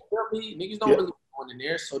beach. Niggas don't really go in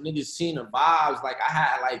there. So niggas seen the vibes. Like I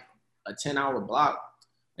had like a 10-hour block.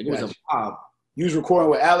 Like it was a vibe. You was recording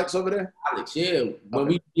with Alex over there? Alex, yeah. When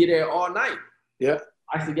we be there all night. Yeah.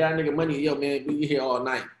 I used to get a nigga money. Yo, man, we here all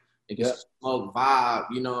night. Niggas smoke vibe,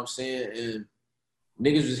 you know what I'm saying? And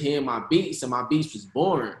niggas was hearing my beats, and my beats was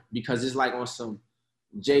boring because it's like on some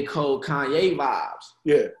J. Cole, Kanye vibes.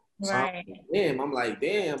 Yeah. So right. I'm like,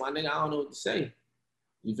 damn, my nigga, I don't know what to say.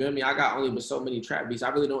 You feel me? I got only but so many trap beats. I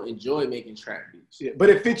really don't enjoy making trap beats. Yeah, but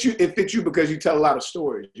it fits you because you tell a lot of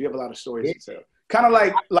stories. You have a lot of stories to tell. Kind of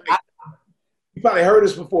like you probably heard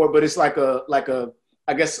this before, but it's like a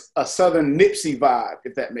I guess a Southern Nipsey vibe,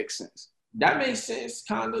 if that makes sense. That makes sense,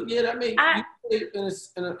 kind of. Yeah, that makes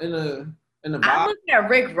in a vibe. I look at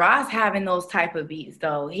Rick Ross having those type of beats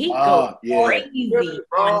though. He goes crazy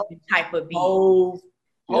on this type of beats.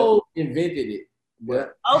 Hov invented it.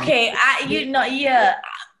 But okay,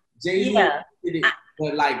 Jay-Z did it,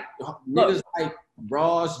 but like niggas like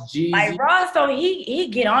Ross, Jeezy. Like Ross, so he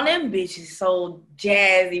get on them bitches so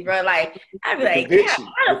jazzy, bro. Like I be like, yeah,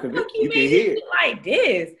 how the fuck you make it like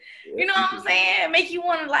this? You know what I'm saying? Make you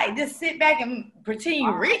want to like just sit back and pretend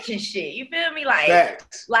you rich and shit. You feel me?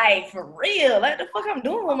 Like for real. Like the fuck I'm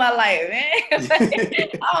doing with my life, man. Like,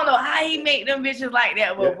 I don't know how he make them bitches like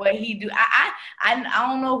that, but what he do, I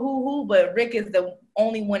don't know who, but Rick is the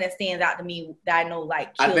only one that stands out to me that I know.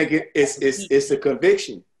 Like I think it's the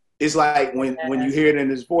conviction. It's like when you hear it in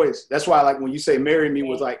his voice. That's why like when you say "Marry Me"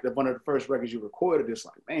 was like one of the first records you recorded. It's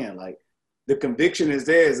like, man, like the conviction is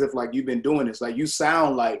there as if like you've been doing this. Like you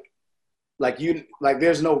sound like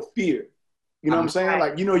there's no fear. You know what I'm saying?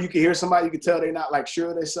 Like, you know, you can hear somebody, you can tell they're not like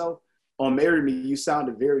sure of themselves. On "Marry Me," you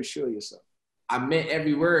sounded very sure of yourself. I meant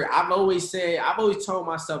every word. I've always told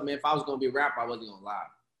myself, man, if I was gonna be a rapper, I wasn't gonna lie.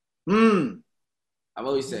 I've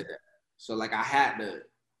always said that. So like I had to.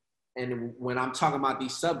 And when I'm talking about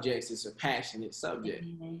these subjects, it's a passionate subject.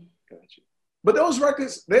 Gotcha. But those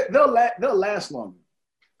records, they'll last longer.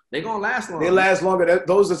 They gonna last longer. They last longer.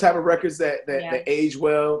 Those are the type of records that age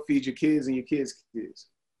well, feed your kids and your kids' kids.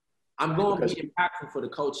 I'm going to be impactful for the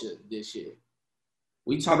culture this year.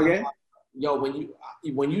 We talk about, yo,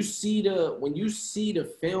 when you see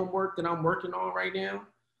the film work that I'm working on right now,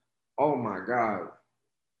 oh my God,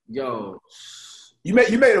 yo. You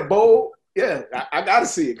made a bold, yeah. I gotta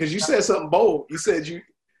see it because you said something bold. You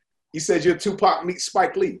said you're Tupac meets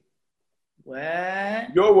Spike Lee.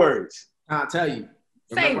 What? Your words. I'll tell you.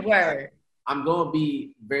 Say word. I'm going to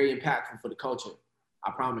be very impactful for the culture.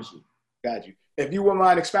 I promise you. Got you. If you wouldn't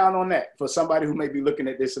mind expound on that for somebody who may be looking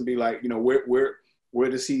at this and be like, where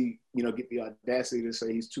does he, get the audacity to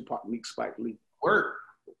say he's Tupac meets Spike Lee? Work.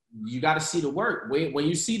 You got to see the work. When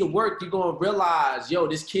you see the work, you're going to realize, yo,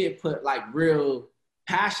 this kid put like real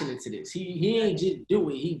passion into this. He ain't just do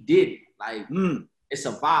it. He did it. Like, it's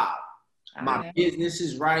a vibe. My business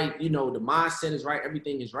is right. The mindset is right.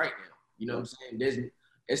 Everything is right now. You know what I'm saying?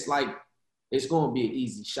 It's like, it's going to be an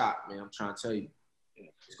easy shot, man. I'm trying to tell you.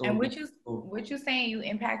 And what you saying, you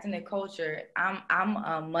impacting the culture. I'm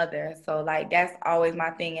a mother, so like that's always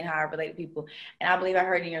my thing and how I relate to people. And I believe I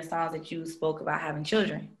heard in your songs that you spoke about having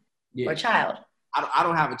children or a child. I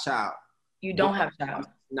don't have a child. You don't have a child?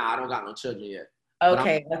 No, I don't got no children yet.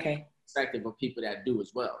 Okay. Perspective of people that do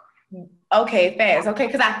as well. Okay, fast. Okay,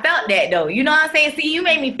 because I felt that though. You know what I'm saying? See, you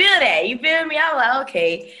made me feel that. You feel me? I was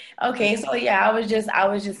like, okay. So yeah, I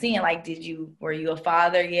was just seeing like, were you a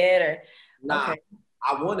father yet or? Nah, okay.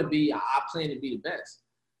 I want to be. I plan to be the best.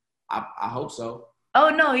 I hope so. Oh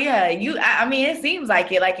no, yeah. I mean, it seems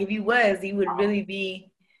like it. Like if you was, you would really be,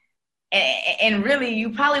 and really,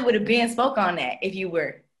 you probably would have been spoke on that if you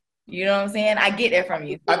were. You know what I'm saying? I get that from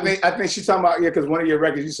you. I think she's talking about because one of your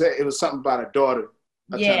records you said it was something about a daughter.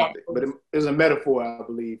 Yeah, but it was a metaphor, I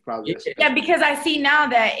believe, probably. Yeah, because I see now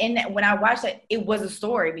that when I watched it was a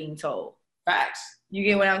story being told. Facts. You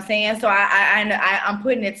get what I'm saying? So I'm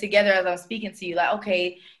putting it together as I'm speaking to you. Like,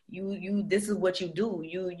 okay, you this is what you do.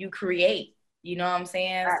 You create. You know what I'm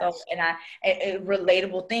saying? Facts. So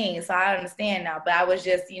relatable things. So I understand now. But I was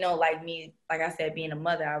just, like me, like I said, being a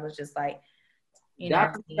mother, I was just like,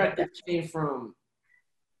 that perspective came from,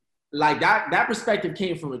 like that perspective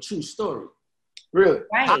came from a true story. Really?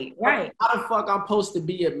 Right. How the fuck I'm supposed to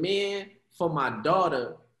be a man for my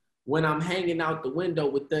daughter when I'm hanging out the window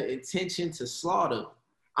with the intention to slaughter?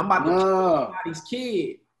 I'm about to kill somebody's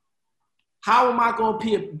kid. How am I going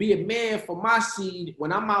to be a man for my seed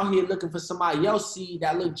when I'm out here looking for somebody else's seed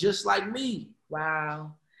that look just like me?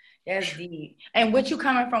 Wow. That's deep. And where you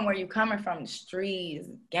coming from, the streets,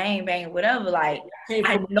 gang bang, whatever, like,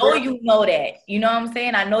 I know you know that. You know what I'm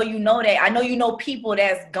saying? I know you know that. I know you know people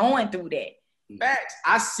that's going through that. Facts.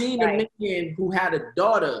 I seen a man who had a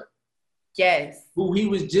daughter. Yes. Who he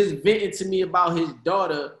was just venting to me about his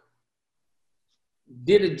daughter.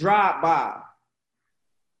 Did a drive-by.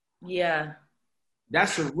 Yeah.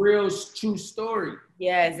 That's a real true story.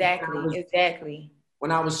 Yeah, exactly.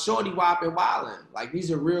 When I was shorty whopping wilding. Like these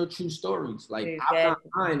are real true stories. Like exactly. I'm not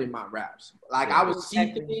lying in my raps. Like I would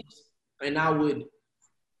see things and I would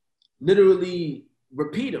literally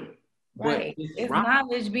repeat them. Right. It's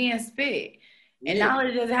knowledge being spit. And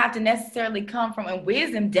knowledge doesn't have to necessarily come from, and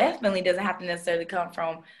wisdom definitely doesn't have to necessarily come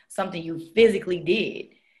from something you physically did.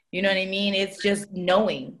 You know what I mean? It's just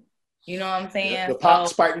knowing. You know what I'm saying? The Pop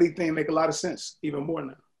Spike Lee thing make a lot of sense, even more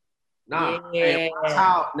now. Now,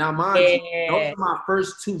 mind you, those are my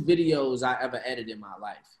first 2 videos I ever edited in my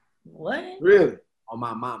life. What? Really? On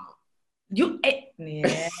my mama. Yeah.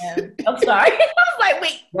 I'm sorry. I was like,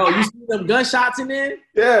 wait. Bro, you see them gunshots in there?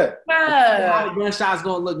 Yeah. How the gunshots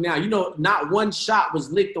gonna look now? Not one shot was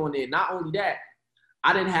licked on there. Not only that,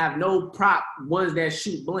 I didn't have no prop ones that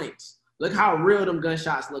shoot blanks. Look how real them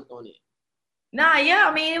gunshots looked on it. Nah, yeah.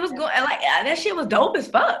 I mean, it was good. Like that shit was dope as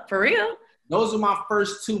fuck, for real. Those are my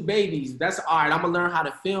first 2 babies. That's all right. I'm gonna learn how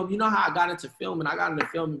to film. You know how I got into filming? I got into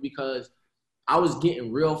filming because I was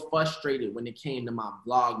getting real frustrated when it came to my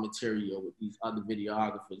vlog material with these other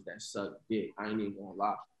videographers that suck dick. I ain't even gonna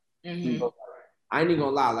lie. Mm-hmm. I ain't even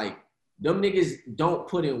gonna lie. Like, them niggas don't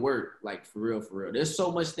put in work, like, for real. There's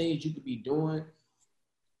so much things you could be doing.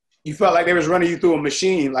 You felt like they was running you through a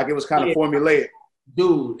machine, like it was kind of formulaic.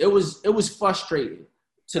 Dude, it was frustrating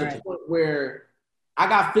to the point where I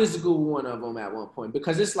got physical with one of them at one point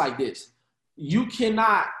because it's like this. You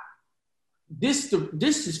cannot, this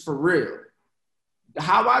is for real.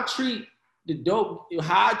 How I treated the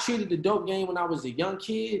dope game when I was a young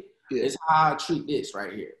kid is how I treat this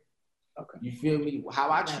right here. Okay. You feel me? How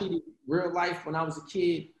I treated real life when I was a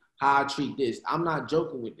kid, how I treat this. I'm not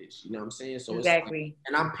joking with this. You know what I'm saying? So exactly. It's like,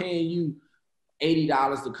 and I'm paying you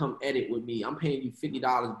 $80 to come edit with me. I'm paying you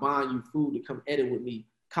 $50 buying you food to come edit with me.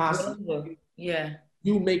 constantly. Yeah.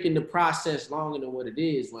 You making the process longer than what it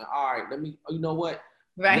is. When all right, you know what?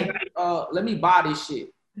 Right. Let me buy this shit.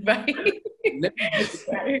 Right. Let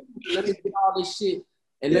me get all this shit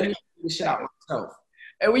and let me figure this shit out myself.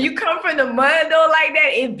 And when you come from the mud though like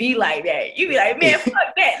that, it be like that. You be like, man,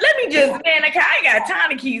 fuck that. Let me just, man, like, I ain't got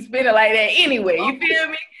time to keep spending like that anyway. You feel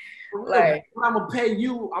me? Like, I'm gonna pay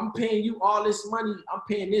you. I'm paying you all this money. I'm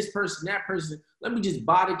paying this person, that person. Let me just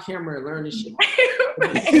buy the camera and learn this shit.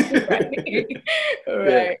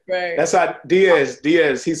 Right. That's how Diaz.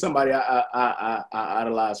 He's somebody I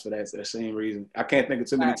idolize for that same reason. I can't think of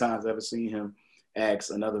too many times I've ever seen him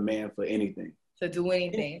ask another man for anything. To do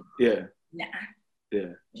anything. Yeah. Nah.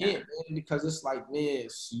 Yeah, man, because it's like, man,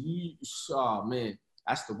 man,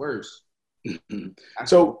 that's the worst.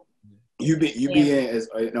 So you being as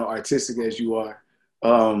artistic as you are,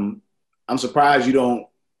 I'm surprised you don't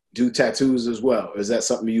do tattoos as well. Is that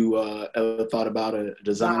something you ever thought about, a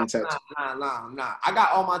designing tattoo? Nah. I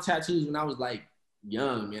got all my tattoos when I was like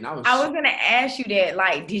young, man. I was gonna ask you that.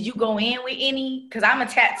 Like, did you go in with any? Because I'm a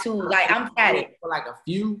tattoo. Like, I'm tatted for like a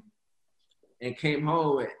few, and came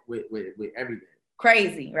home with everything.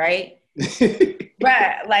 Crazy, right?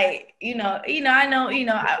 Right, like I know,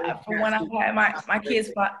 from when I've had my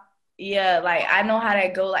kids, yeah, like I know how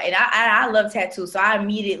that go. Like, and I love tattoos, so I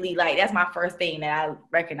immediately like that's my first thing that I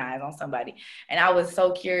recognize on somebody, and I was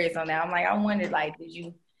so curious on that. I'm like, I wondered, like,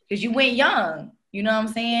 because you went young, you know what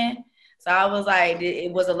I'm saying? So I was like,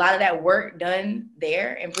 it was a lot of that work done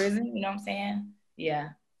there in prison, you know what I'm saying? Yeah,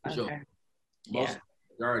 for sure. Most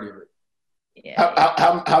majority of it.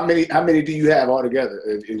 Yeah. How many do you have altogether?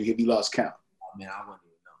 If you lost count? Oh, man, I wouldn't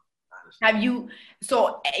even know. Honestly. Have you?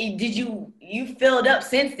 So did you filled up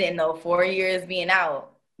since then though? 4 years being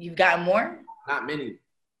out, you've got more? Not many.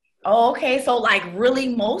 Oh, okay. So like really,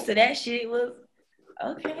 most of that shit was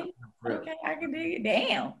okay. Really? Okay, I can dig it.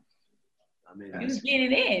 Damn. I mean, you was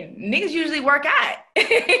getting it in. Niggas usually work out. We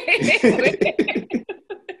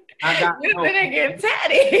finna get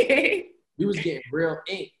tatted. We was getting real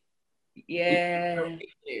ink. Yeah.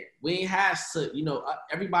 We ain't had soot.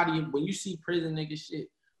 Everybody, when you see prison nigga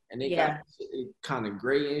shit and they got it kind of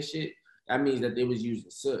gray and shit, that means that they was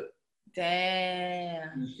using soot.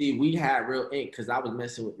 Damn. You see, we had real ink because I was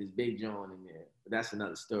messing with this Big John in there. But that's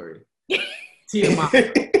another story. TMI.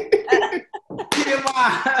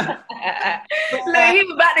 TMI. Look, he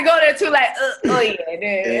was about to go there too, like,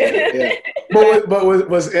 yeah. But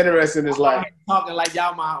what's interesting is like talking like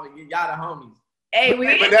y'all the homies. Hey,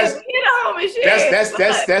 that's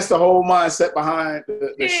the whole mindset behind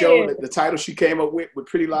the show, the title she came up with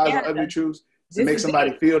Pretty Lies and Ugly Truths, to make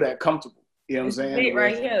somebody feel that comfortable. You know what I'm saying?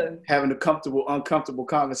 Right here. Having the uncomfortable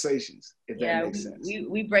conversations, if that makes sense.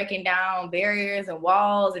 We breaking down barriers and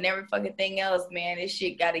walls and every fucking thing else, man. This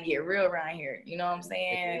shit got to get real around here. You know what I'm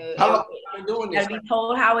saying? How long have you been doing this? Gotta be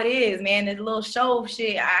told how it is, man. This little show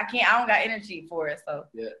shit, I don't got energy for it. So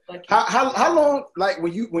yeah. How long, like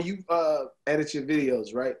when you edit your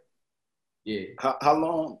videos, right? Yeah. How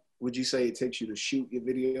long would you say it takes you to shoot your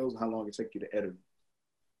videos? How long it take you to edit?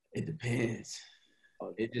 It depends.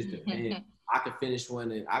 It just depends. I could finish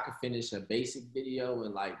a basic video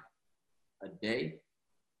in like a day.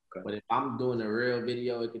 Okay. But if I'm doing a real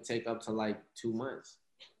video, it could take up to like 2 months.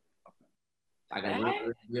 Like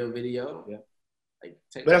a real video. Yeah.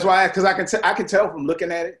 But that's why, because I can tell from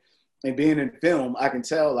looking at it and being in film, I can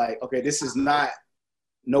tell like, okay, this is not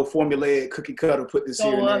no formulaic cookie cutter. Put this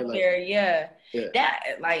here and there. Up there, yeah.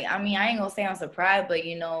 That like, I mean, I ain't gonna say I'm surprised, but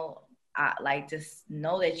I like just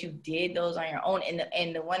know that you did those on your own.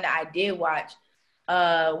 And the one that I did watch,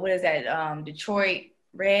 what is that? Detroit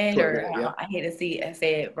Red, I hate to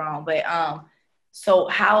say it wrong, but so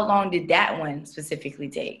how long did that one specifically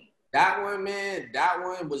take? That one, man,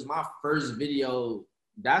 was my first video.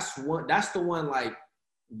 That's the one like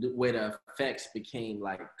where the effects became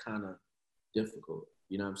like kind of difficult.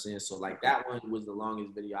 You know what I'm saying? So like that one was the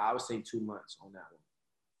longest video. I would say 2 months on that one.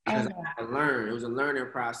 Because I learned. It was a learning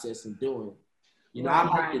process in doing. I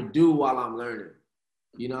like to do while I'm learning.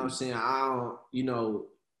 You know what I'm saying? I don't,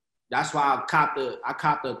 that's why I copped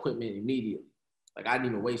the equipment immediately. Like I didn't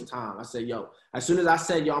even waste time. I said, as soon as I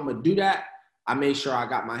said, I'm gonna do that, I made sure I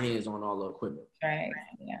got my hands on all the equipment. Right.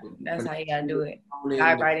 Yeah. That's how you gotta do it.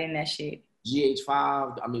 Dive right in that shit.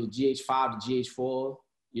 GH5 to GH4,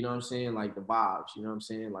 you know what I'm saying? Like the vibes, you know what I'm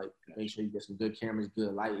saying? Like make sure you get some good cameras,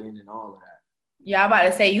 good lighting and all of that. Yeah, I'm about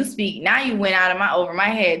to say you speak. Now you went over my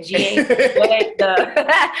head. GA.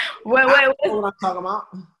 What I'm talking about?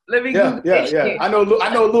 Let me yeah. I know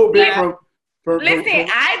a little bit from Listen,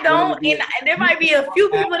 I don't, and there might be a few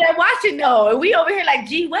people that watching though. And we over here like,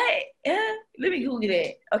 gee, what? Let me Google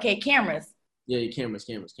that. Okay, cameras. Yeah, cameras.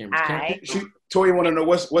 Alright. Tori want to know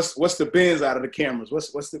what's the Benz out of the cameras?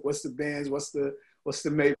 What's the Benz? What's the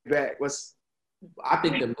Maybach? I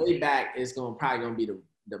think the Maybach is probably gonna be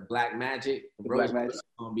the Black Magic. The Black Magic.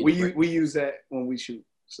 We use that when we shoot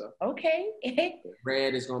stuff. Okay.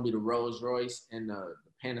 Red is gonna be the Rolls Royce, and the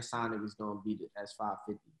Panasonic is gonna be the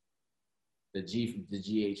S550. The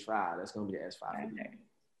GH5. That's gonna be the S550. Okay.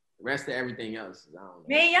 The rest of everything else, I don't know.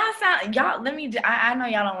 Man, let me. I know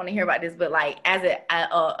y'all don't want to hear about this, but like as a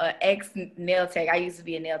ex nail tech, I used to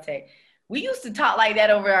be a nail tech. We used to talk like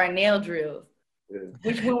that over our nail drills. Yeah.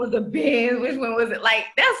 Which one was the Benz? Which one was it? Like,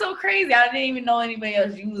 that's so crazy. I didn't even know anybody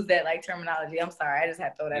else used that like terminology. I'm sorry. I just had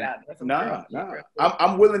to throw that out there. Nah.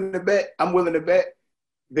 I'm willing to bet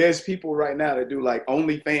there's people right now that do like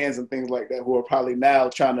OnlyFans and things like that who are probably now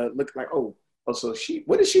trying to look like, oh, so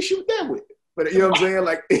what did she shoot that with? But you know what I'm saying?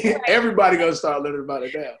 Like, everybody gonna start learning about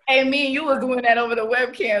it now. Hey, me and you was doing that over the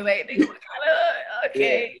webcam. Like,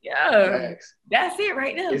 okay, yeah. That's it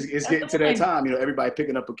right now. It's getting to that time. You know, everybody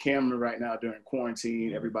picking up a camera right now during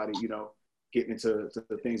quarantine. Everybody, you know, getting into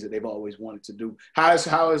the things that they've always wanted to do. How has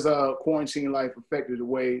quarantine life affected the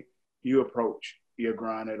way you approach your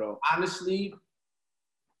grind at all? Honestly,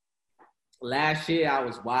 last year I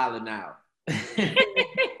was wilding out.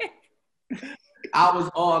 I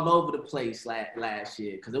was all over the place last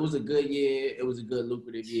year because it was a good year. It was a good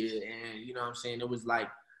lucrative year. And you know what I'm saying? It was like,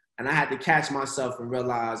 and I had to catch myself and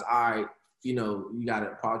realize, all right, you know, you got to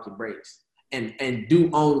park your brakes and do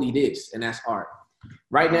only this. And that's art.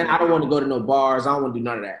 Right now, I don't want to go to no bars. I don't want to do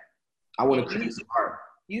none of that. I want to create some art.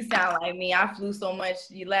 You sound like me. I flew so much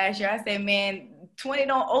last year. I said, man, 20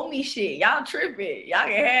 don't owe me shit. Y'all tripping. Y'all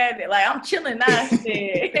can have it. Like, I'm chilling now.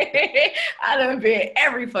 Shit. I done been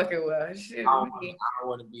every fucking well. Shit. I don't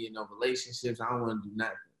want to be in no relationships. I don't want to do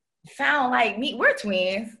nothing. Sound like me. We're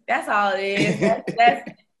twins. That's all it is. That's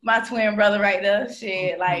my twin brother right there.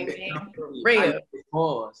 Shit. Like, man, real.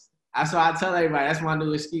 Pause. That's why I tell everybody. That's my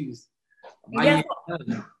new excuse.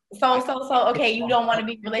 So, okay, you don't want to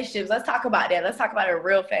be in relationships. Let's talk about that. Let's talk about it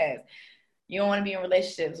real fast. You don't want to be in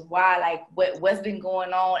relationships. Why? Like, what's been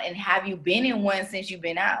going on? And have you been in one since you've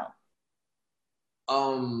been out?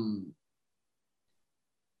 My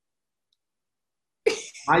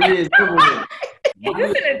year is over. Is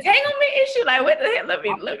this an entanglement issue? Like, what the hell? Let me.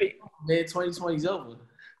 Man, 2020 is over.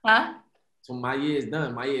 Huh? So my year is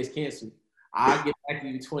done. My year is canceled. I'll get back to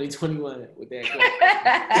you 2021 with that.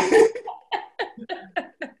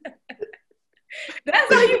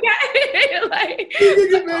 That's how you got it. Like,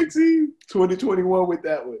 get back to you 2021 with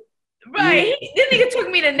that one. Right. This nigga took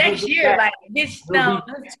me to next year. Like, bitch, no.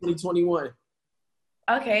 2021.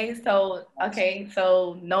 Okay,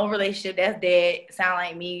 so no relationship. That's dead. Sound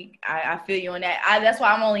like me. I feel you on that. That's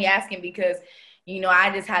why I'm only asking because, you know,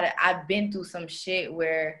 I've been through some shit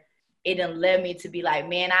where it done led me to be like,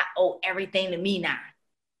 man, I owe everything to me now.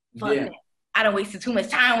 Fuck that. I done wasted too much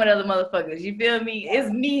time with other motherfuckers. You feel me?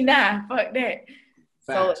 It's me now. Fuck that.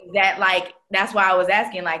 Facts. So that, like, that's why I was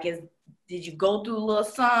asking, like, did you go through a little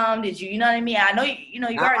some? Did you know what I mean? I know you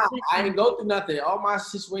already. I didn't go through nothing. All my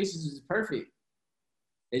situations is perfect.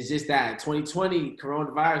 It's just that 2020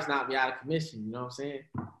 coronavirus knocked me out of commission. You know what I'm saying?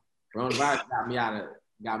 Coronavirus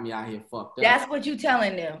got me out here fucked up. That's what you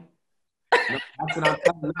telling them. No, that's what I'm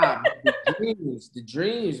telling them. The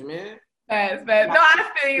dreams, man. Fast. No, I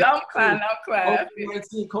feel you. I'm crying.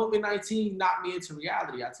 COVID-19 knocked me into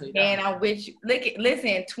reality. I tell you. Man, I wish.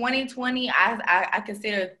 Listen, 2020. I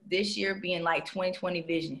consider this year being like 2020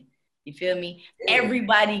 vision. You feel me? Yeah.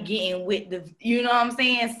 Everybody getting with the, you know what I'm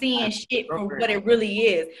saying? Seeing shit for what it really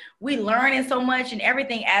is. We learning so much and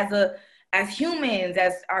everything as humans,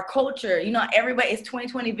 as our culture. You know, everybody, it's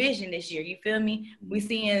 2020 vision this year. You feel me? We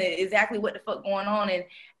seeing exactly what the fuck going on, and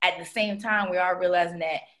at the same time, we are realizing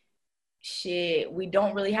that shit, we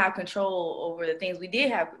don't really have control over the things we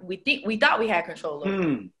did have. We thought we had control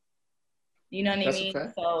over. You know what I mean?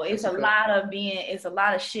 So it's a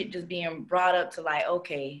lot of shit just being brought up to like,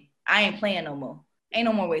 okay, I ain't playing no more. Ain't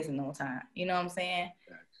no more wasting no time. You know what I'm saying?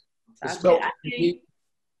 So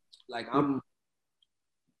like I'm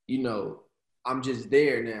just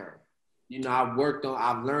there now. You know, I've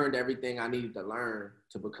learned everything I needed to learn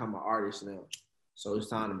to become an artist now. So it's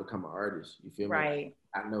time to become an artist. You feel me? Right.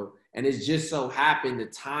 I know. And it's just so happened the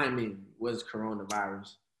timing was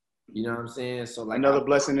coronavirus. You know what I'm saying? So like another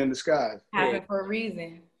blessing in disguise. Happened for a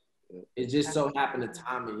reason. It just so happened the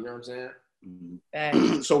timing, you know what I'm saying?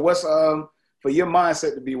 Mm-hmm. So what's for your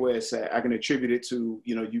mindset to be where it's at? I can attribute it to,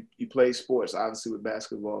 you know, you play sports, obviously with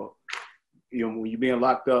basketball. You know, when you're being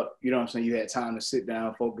locked up, you know what I'm saying, you had time to sit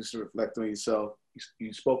down, focus, and reflect on yourself.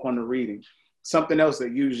 You spoke on the reading. something else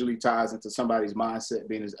that usually ties into somebody's mindset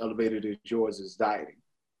being as elevated as yours is dieting.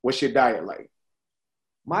 What's your diet like?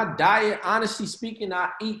 My diet, honestly speaking,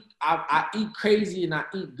 I eat crazy and I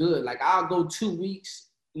eat good. Like I'll go 2 weeks,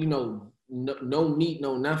 no meat,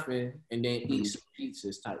 no nothing, and then eat some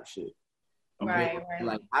pizzas type shit. Right.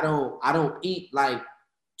 Like I don't eat like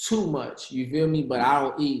too much. You feel me? But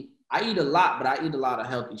I eat a lot, but I eat a lot of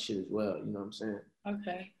healthy shit as well. You know what I'm saying?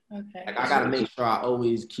 Okay. Like I gotta make sure I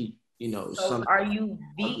always keep, So some. are you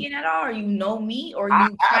vegan at all? Are you no meat, or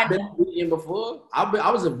I've been vegan before.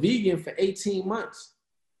 I was a vegan for 18 months.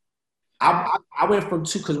 I went from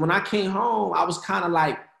because when I came home, I was kind of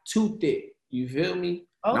like too thick. You feel me?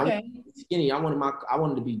 Okay. I wanted to be skinny. I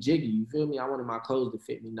wanted to be jiggy. You feel me? I wanted my clothes to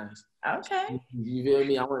fit me nice. Okay. You feel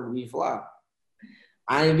me? I wanted to be fly.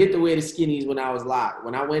 I didn't get to wear the skinnies when I was locked.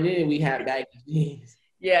 When I went in, we had baggy jeans.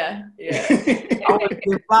 Yeah. I wanted to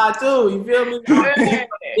be fly too. You feel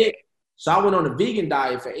me? So I went on a vegan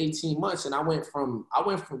diet for 18 months, and I went from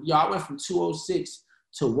 206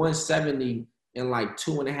 to 170 in like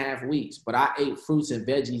 2.5 weeks. But I ate fruits and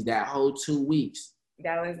veggies that whole 2 weeks.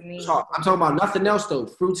 That was me. I'm talking about nothing else though.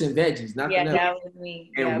 Fruits and veggies, nothing else. Yeah, that was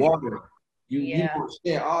me. And water. You gonna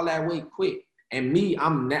shed all that weight quick. And me,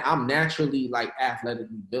 I'm naturally like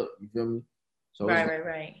athletically built. You feel me? So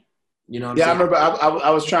right. You know what I'm saying? I remember I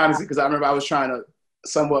was trying to see, because I remember I was trying to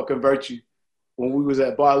somewhat convert you. When we was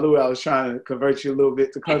at Bar Louie, I was trying to convert you a little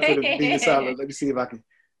bit to come to the vegan side. Let me see if I can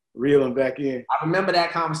reel him back in. I remember that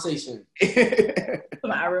conversation.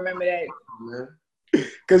 I remember that.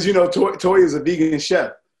 Because Toya is a vegan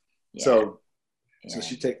chef, so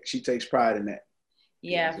she takes pride in that.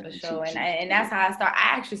 Yeah, for sure. And that's how I started.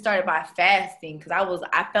 I actually started by fasting because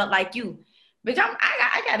I felt like you, bitch.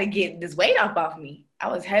 I gotta get this weight off me. I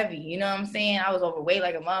was heavy, you know what I'm saying? I was overweight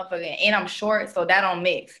like a motherfucker, and I'm short, so that don't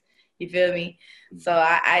mix. You feel me? So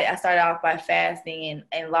I started off by fasting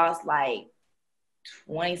and lost like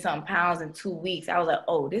 20-something pounds in 2 weeks. I was like,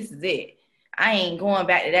 oh, this is it. I ain't going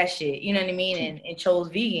back to that shit. You know what I mean? And chose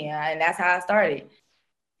vegan, and that's how I started.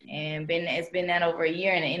 And it's been that over a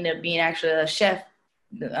year, and it ended up being actually a chef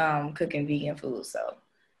cooking vegan food. So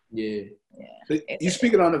yeah. So you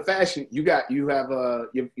speaking on the fashion, you have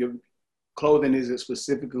your clothing, is it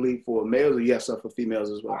specifically for males, or you have stuff for females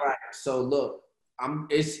as well? All right. So look,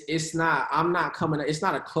 it's not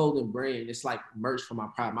a clothing brand. It's like merch for my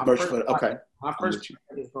product. My first brand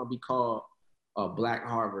is gonna be called Black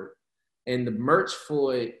Harvard, and the merch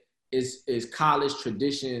for it is college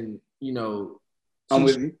tradition. I'm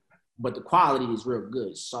with you. But the quality is real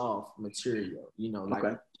good, soft material. Like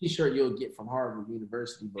a t-shirt you'll get from Harvard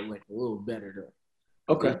University, but like a little better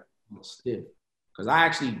though. Okay. Stiff. Because I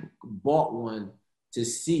actually bought one to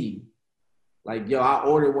see. Like, yo, I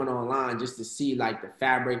ordered one online just to see like the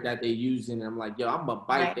fabric that they using. And I'm like, yo, I'm gonna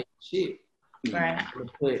bite that shit. Right. I'm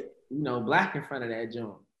gonna put, black in front of that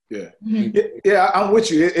joint. Yeah. Yeah, I'm with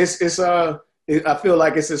you. I feel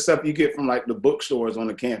like it's the stuff you get from like the bookstores on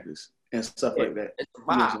the campus and stuff like that. It's a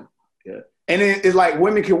vibe. Yeah. And it's like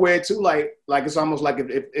women can wear it too. Like it's almost like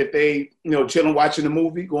if they, chilling, watching a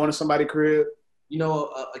movie, going to somebody's crib.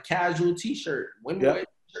 A casual t-shirt. Women wear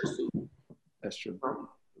t-shirts too. That's true.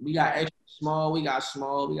 We got extra small, we got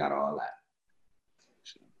all that.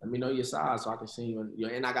 Let me know your size so I can see you.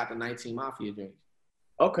 And I got the 19 Mafia drinks.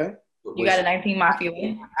 Okay. You got a 19 Mafia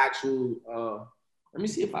one? Actual, let me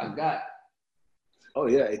see if I got. Oh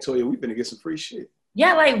yeah, hey Toya, we finna get some free shit.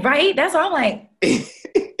 Yeah, like, right? That's all I'm like.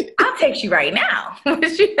 I'll text you right now.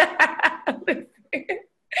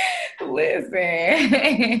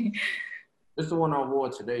 Listen. It's the one I wore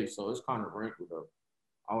today, so it's kind of wrinkled up.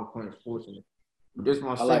 I was playing sports in it. But this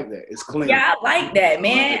one, I like that. It's clean. Yeah, I like that,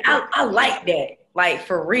 man. I like that. Like,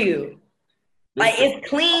 for real. Like, it's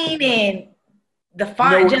clean and the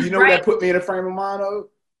font just right. What that put me in a frame of mind of?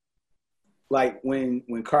 Like when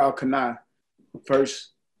Karl Kani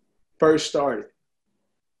first started.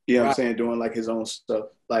 You know what I'm saying? Doing like his own stuff.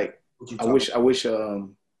 Like I wish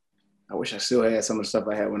I still had some of the stuff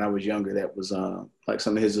I had when I was younger. That was like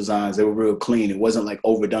some of his designs. They were real clean. It wasn't like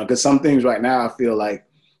overdone. Because some things right now I feel like,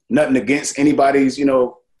 nothing against anybody's,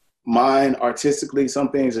 mind artistically. Some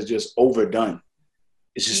things are just overdone.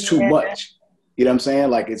 It's just too much. You know what I'm saying?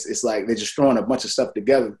 Like it's like they're just throwing a bunch of stuff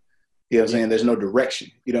together. You know what I'm saying? There's no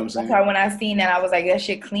direction. You know what I'm saying? That's why when I seen that, I was like, that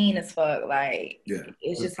shit clean as fuck. Like,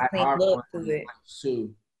 it's just a clean look to it.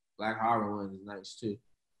 Too. Black Harvard one is nice too.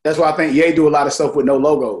 That's why I think Ye do a lot of stuff with no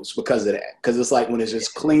logos because of that. Because it's like when it's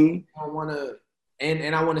just clean. I want to,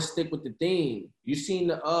 and I want to stick with the theme. You seen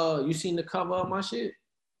the cover of my shit?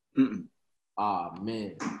 Mm-mm. Oh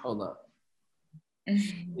man, hold up.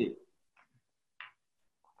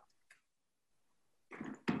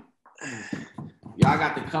 Y'all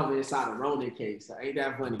got the cover inside a Ronin case. So ain't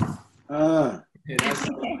that funny? Yeah, that's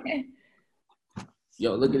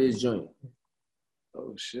Yo, look at this joint.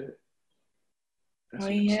 Oh shit. Oh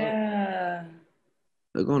yeah.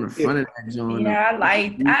 Look on the front of that joint. Yeah, I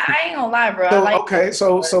ain't gonna lie, bro. So, I like okay,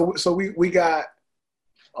 so we got.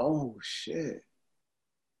 Oh shit.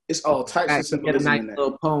 It's all types of symbolism. Get a nice in that.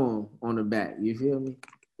 little poem on the back. You feel me?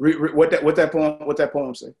 What that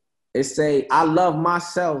poem say? It say, I love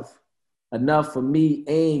myself enough for me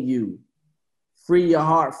and you. Free your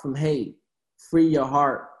heart from hate. Free your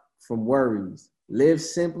heart from worries. Live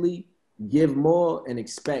simply, give more, and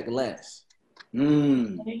expect less.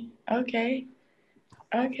 Okay.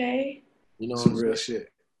 You know some real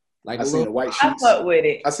shit. Like I seen the white sheets. I fuck with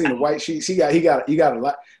it. I seen the white sheets. You got a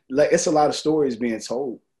lot. Like it's a lot of stories being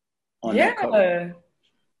told on that cover.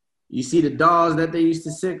 You see the dolls that they used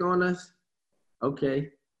to sick on us?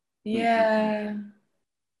 Okay. Yeah.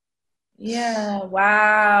 Yeah.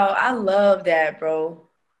 Wow. I love that, bro.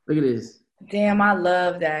 Look at this. Damn, I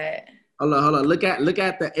love that. Hold on. Look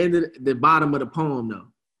at the end of the bottom of the poem though.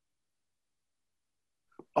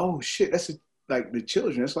 Oh shit, that's like the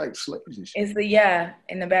children. It's like slaves and shit. It's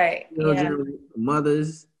in the back. Children,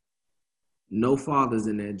 mothers, no fathers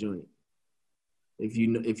in that joint. If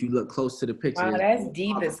you look close to the picture. Wow, that's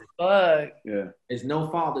deep as fuck. Yeah. There's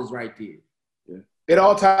no fathers right there. Yeah. It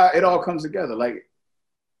all comes together. Like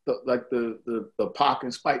the Pac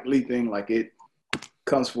and Spike Lee thing, like it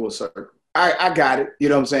comes full circle. I got it, you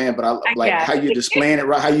know what I'm saying? But I like how you're displaying it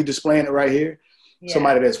right here. Yeah.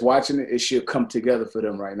 Somebody that's watching it should come together for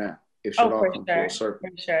them right now. It should all come full circle.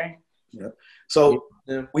 For sure. Yeah. So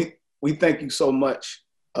we thank you so much,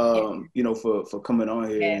 for coming on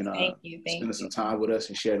here and spending some time with us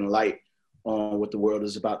and shedding light on what the world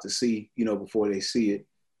is about to see, before they see it.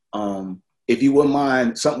 If you wouldn't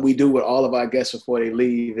mind, something we do with all of our guests before they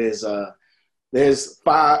leave is there's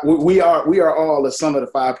 5. We are all the sum of the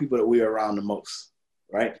 5 people that we are around the most,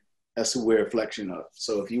 right? That's who we're a reflection of.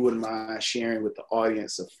 So if you wouldn't mind sharing with the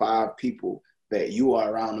audience of 5 people that you are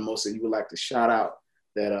around the most that you would like to shout out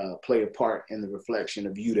that play a part in the reflection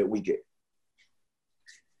of you that we get.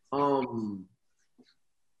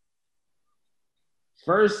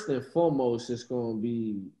 First and foremost, it's gonna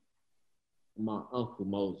be my Uncle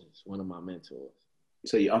Moses, one of my mentors.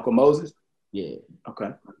 So your Uncle Moses? Yeah.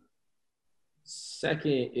 Okay.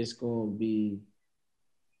 Second, it's gonna be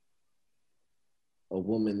a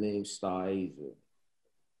woman named Star Asia.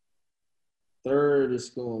 Third, it's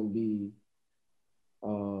gonna be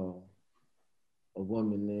a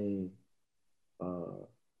woman named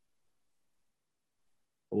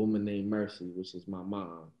Mercy, which is my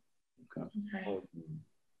mom. Okay.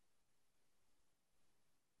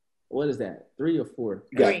 What is that? 3 or 4?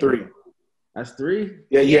 You got 3. That's 3?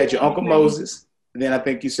 Yeah, you had your Uncle Moses. And then I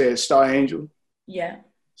think you said Star Angel. Yeah.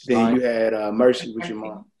 Then you had Mercy with your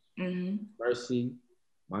mom. Mm-hmm. Mercy,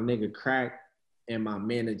 my nigga Crack, and my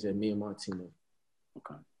manager, Mia Martino.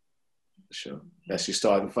 Okay. For sure. That's your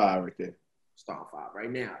starting 5 right there. Starting 5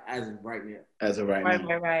 right now, as of right now. As of right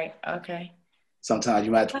now. Right. Okay. Sometimes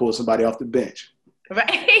you might have to pull somebody off the bench.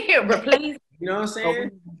 Right. Replace. You know what I'm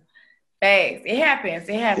saying? Thanks. It happens.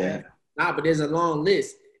 Yeah. Nah, but there's a long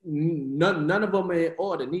list. None of them are in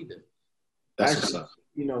order, neither. That's what's up.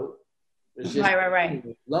 It's just, right.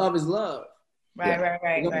 Love is love.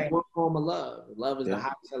 Right. One form of love. Love is the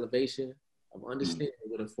highest elevation of understanding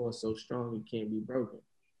with a force so strong it can't be broken.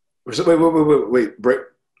 So wait. Break.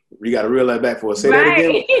 You got to reel that back for us. Say that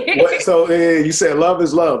again. So you said love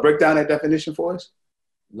is love. Break down that definition for us.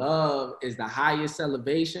 Love is the highest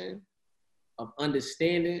elevation of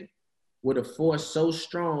understanding with a force so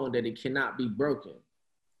strong that it cannot be broken.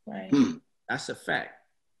 Right. That's a fact.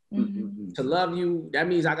 Mm-hmm. To love you, that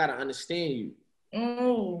means I got to understand you.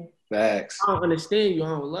 Mm. Facts. I don't understand you, I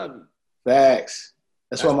don't love you. Facts.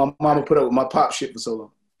 That's why my mama put up with my pop shit for so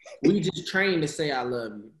long. We just trained to say I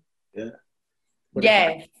love you. Yeah. But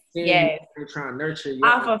yes. I'm trying to nurture you.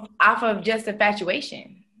 Off of just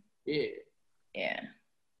infatuation. Yeah. Yeah.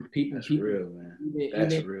 That's real, man.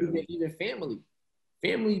 Even family.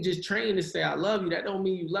 Family just trained to say I love you. That don't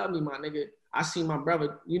mean you love me, my nigga. I see my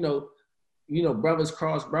brother, brothers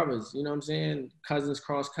cross brothers. You know what I'm saying? Cousins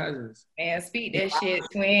cross cousins. Man, speak that shit,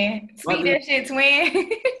 twin. There's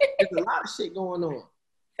a lot of shit going on.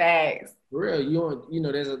 Facts. For real,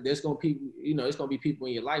 there's gonna people, it's gonna be people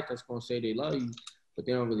in your life that's gonna say they love you, but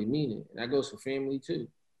they don't really mean it. And that goes for family too.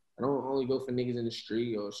 I don't only go for niggas in the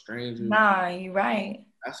street or strangers. Nah, you're right.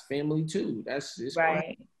 That's family too. It's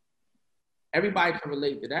right. Everybody can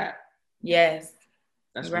relate to that. Yes.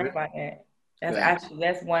 That's right about that.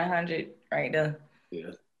 That's 100 right there.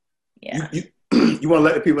 Yeah. Yeah. you want to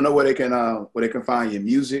let the people know where they can find your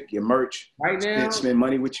music, your merch, Right now, spend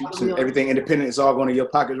money with you. So everything independent is all going to your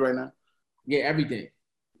pockets right now. Yeah, everything.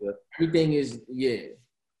 Yeah. Everything is yeah.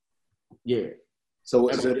 So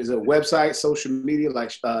is it a website, social media?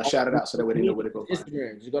 Like shout it out so that way they know where to go.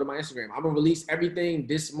 Instagram. Just go to my Instagram. I'm gonna release everything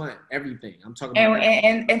this month. Everything. I'm talking about.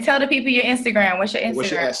 And tell the people your Instagram. What's your Instagram?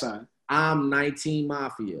 What's your @sign? I'm 19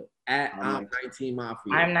 Mafia. I'm 19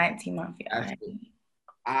 Mafia. I'm 19 Mafia.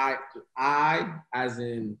 I as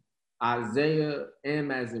in Isaiah,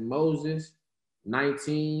 M as in Moses,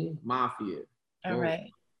 19 Mafia. All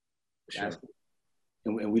right. Sure.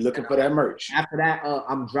 And we looking for that merch. After that,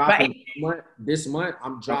 I'm dropping this month.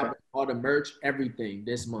 I'm dropping all the merch, everything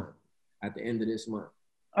this month. At the end of this month.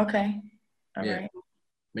 Okay. All right.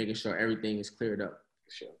 Making sure everything is cleared up.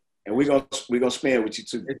 Sure. And we're gonna spend with you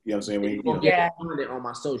too. You know what I'm saying? Find it on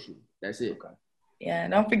my social. That's it. Okay. Yeah.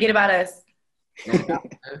 Don't forget about us.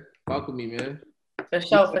 Fuck with me, man. For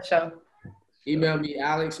sure. Email me,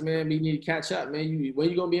 Alex, man. We need to catch up, man. When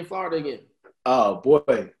you gonna be in Florida again? Oh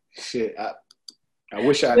boy, shit. I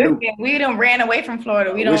wish I knew. We done ran away from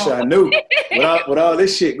Florida. I wish I knew. with all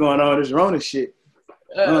this shit going on, this Rona shit.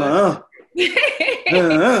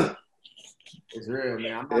 It's real,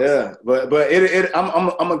 man.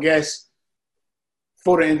 I'm gonna guess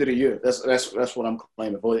for the end of the year. That's what I'm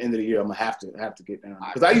claiming. For the end of the year, I'm gonna have to get down.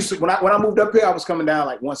 Because I used to when I moved up here, I was coming down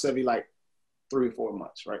like once every like 3 or 4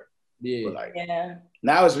 months, right? Yeah. But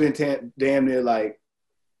now it's been damn near like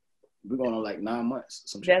we're going on like 9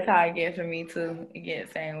 months. That's how it gets for me too. It gets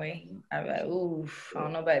the same way. I'm like, oof, I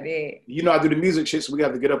don't know about that. You know, I do the music shit, so we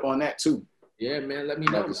got to get up on that too. Yeah, man. Let me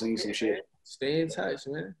know. To sing some shit. Stay in touch,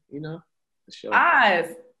 man. You know. Sure.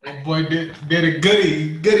 Eyes. Oh boy, did a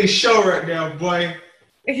goody show right now, boy.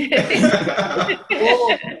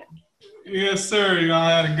 Yes, sir. You know, I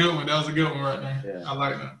had a good one. That was a good one right there. Yeah. I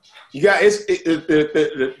like that. You got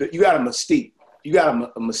you got a mystique. You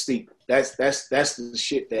got a mystique. That's the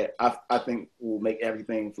shit that I think will make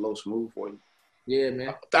everything flow smooth for you. Yeah,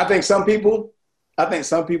 man. I think some people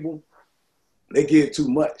they give too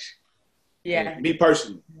much. Yeah. Me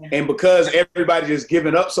personally. Yeah. And because everybody just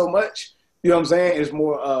giving up so much, you know what I'm saying? It's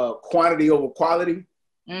more quantity over quality.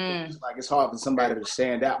 It's hard for somebody to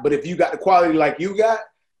stand out. But if you got the quality like you got,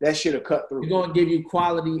 that shit'll cut through. We're gonna give you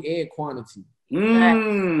quality and quantity.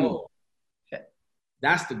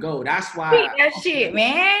 That's the goal. That's why that shit,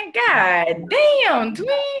 man. God damn, twin.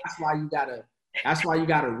 That's why you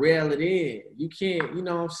gotta rail it in. You can't, you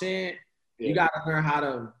know what I'm saying? Yeah. You gotta learn how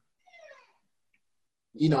to,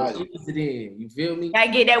 ease it in. You feel me? I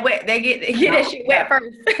get that wet. They get that shit wet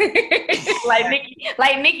first.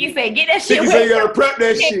 like Nikki said, get that shit wet. So you gotta prep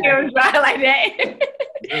that shit. Dry like that.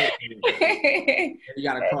 You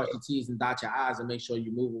gotta cross your T's and dot your I's and make sure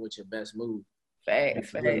you're moving with your best move.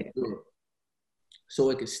 Facts. So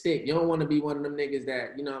it can stick. You don't want to be one of them niggas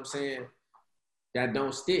that, you know what I'm saying, that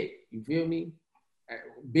don't stick. You feel me?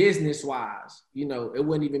 Business-wise, it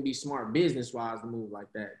wouldn't even be smart business-wise to move like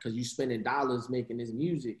that because you spending dollars making this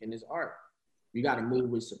music and this art. You got to move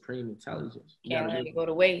with supreme intelligence. Can't let it go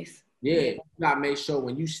to waste. Yeah, you got to make sure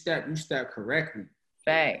when you step correctly.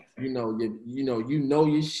 Facts. You know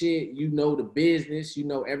your shit. You know the business. You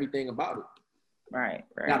know everything about it. Right.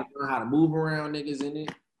 You got to learn how to move around niggas in it.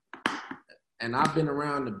 And I've been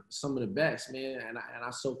around some of the best, man, and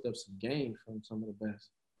I soaked up some game from some of the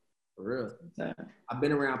best, for real. Yeah. I've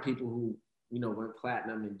been around people who, went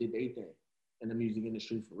platinum and did their thing in the music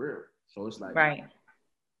industry for real. So it's like, right.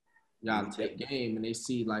 Y'all take game and they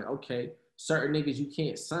see like, okay, certain niggas you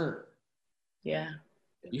can't sign. Yeah.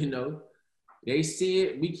 They see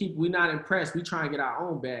it. We not impressed. We try and get our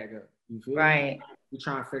own bag up. You feel right. me? We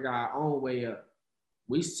try and figure our own way up.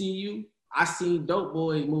 We see you. I seen dope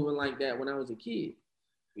boys moving like that when I was a kid.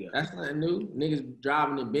 Yeah. That's nothing new. Niggas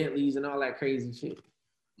driving in Bentleys and all that crazy shit.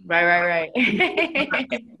 Right.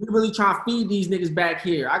 We really trying to feed these niggas back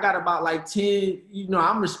here. I got about like 10,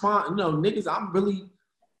 I'm responding, niggas,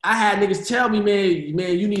 I had niggas tell me,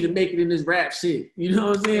 man, you need to make it in this rap shit. You know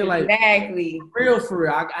what I'm saying? Like, exactly. For real.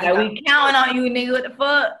 We counting on you, nigga. What the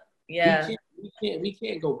fuck? Yeah. We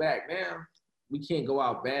can't go back now. We can't go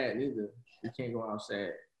out bad neither. We can't go out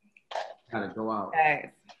sad. Gotta go out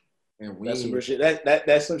and win. That's some real shit.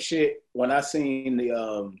 That's some shit. When I seen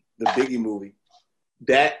the Biggie movie,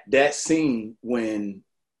 that scene when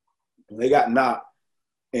they got knocked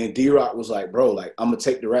and D-Rock was like, bro, like I'm gonna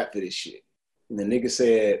take the rap for this shit. And the nigga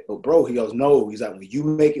said, but bro, he goes, no. He's like, when you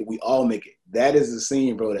make it, we all make it. That is the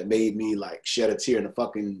scene, bro, that made me like shed a tear in the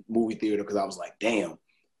fucking movie theater because I was like, damn.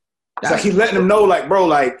 It's like he letting them know, like, bro,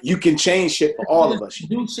 like you can change shit for all of us.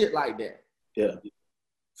 Do shit like that. Yeah.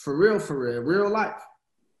 For real, real life.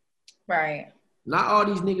 Right. Not all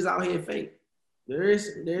these niggas out here fake. There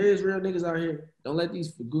is real niggas out here. Don't let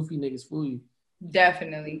these goofy niggas fool you.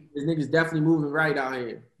 Definitely. These niggas definitely moving right out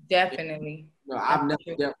here. Definitely. No, I've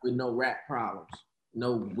never dealt with no rap problems,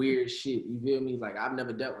 no weird shit. You feel me? Like I've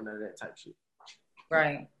never dealt with none of that type shit.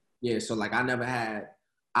 Right. Yeah, so like I never had.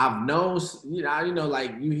 I've known,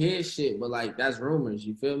 like you hear shit, but like that's rumors.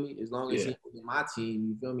 You feel me? As long as he's in my team,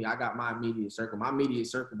 you feel me? I got my immediate circle. My immediate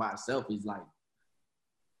circle by itself is like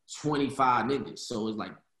 25 niggas. So it's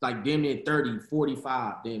like damn near 30,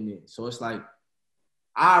 45 damn near. So it's like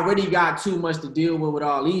I already got too much to deal with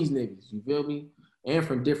all these niggas. You feel me? And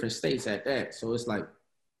from different states at that. So it's like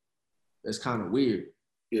it's kind of weird.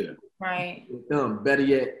 Yeah. Right. Better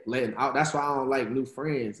yet, letting out. That's why I don't like new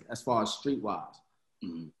friends as far as streetwise.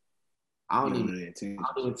 Mm-hmm. I don't even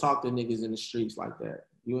talk to niggas in the streets like that.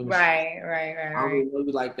 You in the right. I don't even know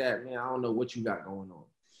you like that, man. I don't know what you got going on.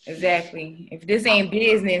 Exactly. If this ain't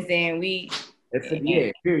business, then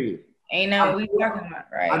period. Ain't no what we talking about,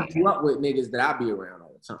 right? I grew up with niggas that I be around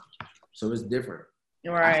all the time, so it's different.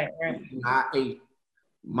 Right. I ate.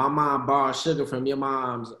 My mom borrowed sugar from your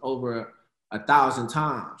mom's over 1,000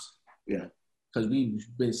 times. Yeah. Because we've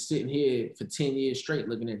been sitting here for 10 years straight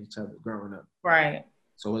looking at each other growing up. Right.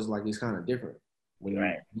 So it's like, it's kind of different. When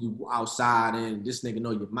you outside and this nigga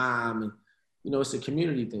know your mom and, it's a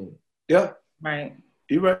community thing. Yeah. Right.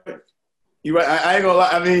 You're right. I ain't gonna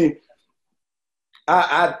lie. I mean,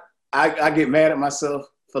 I get mad at myself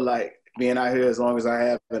for like being out here as long as I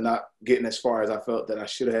have and not getting as far as I felt that I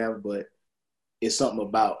should have, but it's something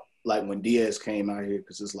about like when Diaz came out here,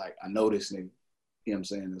 because it's like I know this nigga. You know what I'm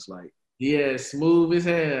saying? It's like smooth as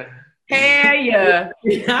hell. Hell yeah.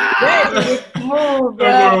 That nigga smooth, bro.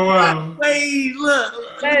 Oh, wow. Wait, look.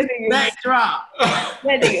 That nigga backdrop. That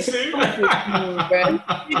nigga super smooth, bro.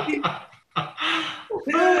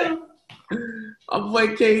 My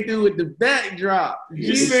boy came through with the backdrop.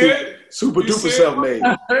 You said super duper self-made.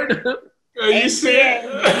 I heard him. You said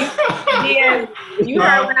you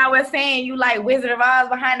heard when I was saying you like Wizard of Oz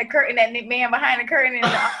behind the curtain, that man behind the curtain.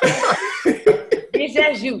 It's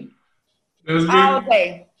just you. That's all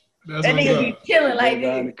day. That's that nigga be chilling like this.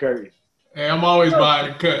 Behind the curtain. Hey, I'm always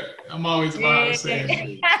behind the cut. I'm always behind the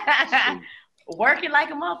scene. Working like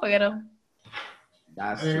a motherfucker though.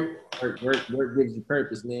 That's work gives you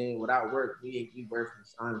purpose, man. Without work, we ain't be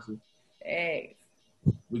worthless, honestly. Hey.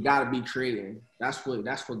 We gotta be creating. That's what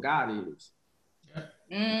God is.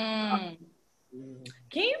 Can you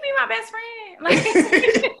be my best friend? Like,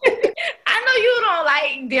 I know you don't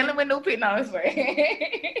like dealing with new people, no,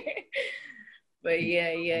 but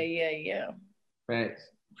yeah. Thanks.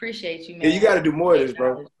 Appreciate you, man. Yeah, you got to do more of this,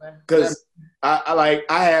 bro. Because I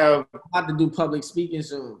have to do public speaking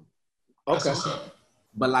soon. Okay.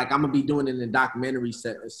 But like I'm gonna be doing it in the documentary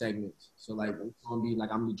segments. So like it's gonna be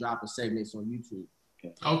like I'm gonna be dropping segments on YouTube.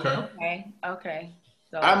 Okay.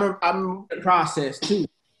 So I'm the process too.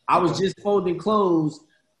 I was just folding clothes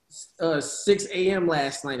 6 a.m.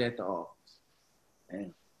 last night at the office.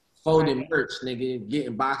 Damn. Folding merch, nigga,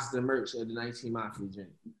 getting boxes of merch at the 19 Mafia gym.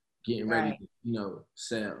 Getting ready to,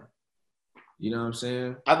 sell. You know what I'm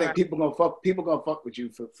saying? I think people gonna fuck with you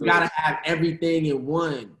for we gotta have everything in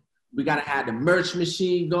one. We gotta have the merch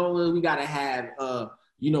machine going. We gotta have the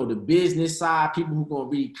business side, people who gonna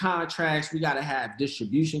read contracts. We gotta have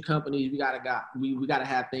distribution companies. We gotta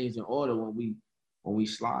have things in order when we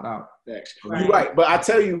slide out. You're right, but I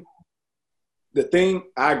tell you, the thing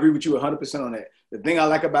I agree with you 100% on that. The thing I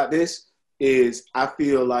like about this is I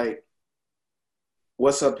feel like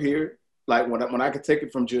what's up here, like when I could take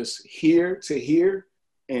it from just here to here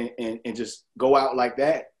and just go out like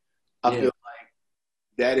that, I feel like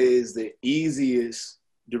that is the easiest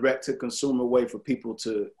direct to consumer way for people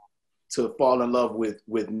to fall in love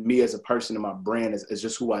with me as a person and my brand as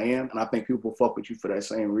just who I am. And I think people fuck with you for that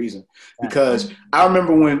same reason. Because I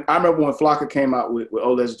remember when Flocka came out with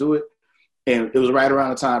Oh Let's Do It, and it was right around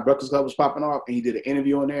the time Breakfast Club was popping off, and he did an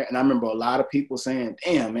interview on there. And I remember a lot of people saying,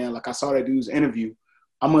 damn, man, like I saw that dude's interview.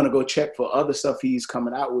 I'm going to go check for other stuff he's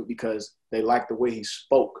coming out with because they like the way he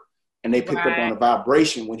spoke. And they picked up on the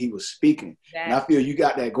vibration when he was speaking. And I feel you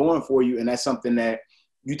got that going for you. And that's something that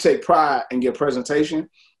you take pride in your presentation.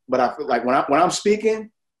 But I feel like when I'm speaking,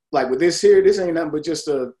 like with this here, this ain't nothing but just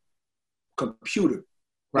a computer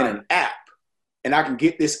and an app. And I can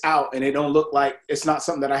get this out and it don't look like it's not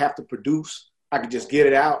something that I have to produce. I can just get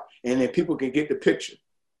it out and then people can get the picture.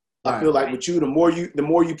 I feel like with you, the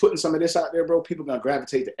more you putting some of this out there, bro, people gonna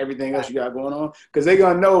gravitate to everything else you got going on because they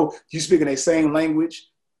gonna know you speaking their same language,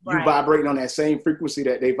 you vibrating on that same frequency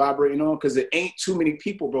that they vibrating on. Because there ain't too many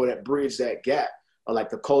people, bro, that bridge that gap of like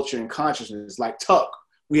the culture and consciousness. Like Tuck,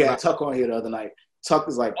 we had Tuck on here the other night, Tuck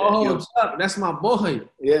is like that. Oh, Tuck, that's my boy.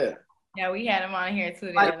 Yeah. Yeah, we had him on here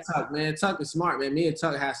too. I like Tuck, man. Tuck is smart, man. Me and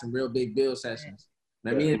Tuck had some real big build sessions.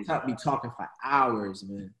 Man, me and Tuck be talking for hours,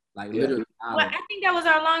 man. Like literally hours. Well, I think that was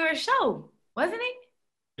our longer show, wasn't it?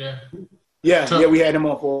 Yeah. Yeah, we had him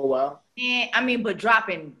on for a while. And I mean, but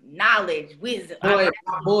dropping knowledge, wisdom. Boy,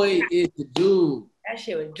 my boy is the dude. That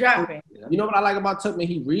shit was dropping. You know what I like about Tuck, man?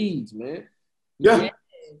 He reads, man. Yeah.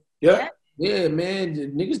 Yeah. Yeah, man.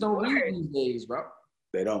 Niggas don't read these days, bro.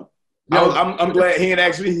 They don't. I'm glad he ain't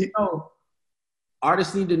actually.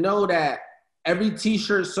 Artists need to know that every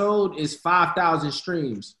T-shirt sold is 5,000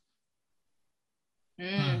 streams.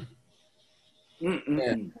 Mm.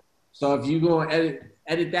 Yeah. So if you go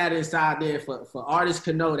edit that inside there for artists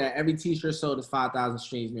to know that every T-shirt sold is 5,000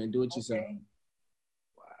 streams, man. Do it yourself. Okay.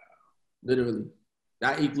 Wow. Literally.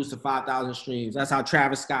 That equals to 5,000 streams. That's how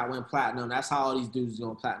Travis Scott went platinum. That's how all these dudes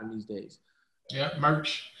going platinum these days. Yeah,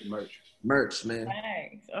 merch, man.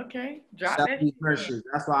 Thanks. Okay, drop Sell it. these merches.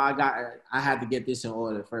 That's why I had to get this in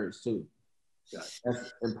order first too. That's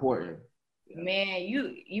important. Man,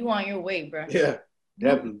 you on your way, bro. Yeah,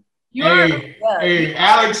 definitely. Hey,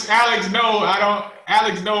 Alex know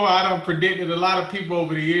I don't predicted a lot of people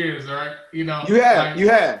over the years, all right? You know. You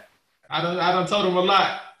have. I done told him a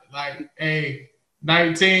lot. Like, hey,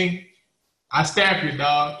 19, I stamp you,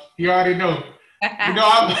 dog. You already know.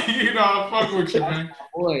 I fuck with you, man.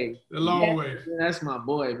 Boy, the long way. That's my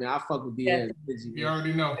boy, man. I fuck with Diaz. Busy, you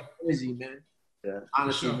already know. Busy, man. Yeah.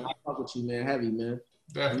 Honestly, sure. Man, I fuck with you, man. Heavy, man.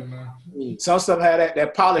 Definitely, man. Some stuff had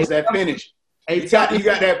that polish, that finish. Hey, you got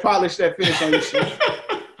that polish, that finish on your shit.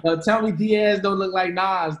 Tell me Diaz don't look like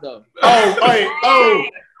Nas, though.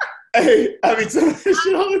 Hey, I be telling this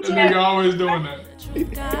shit all the time. Nigga always doing that.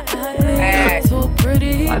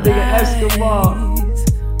 My nigga Escobar.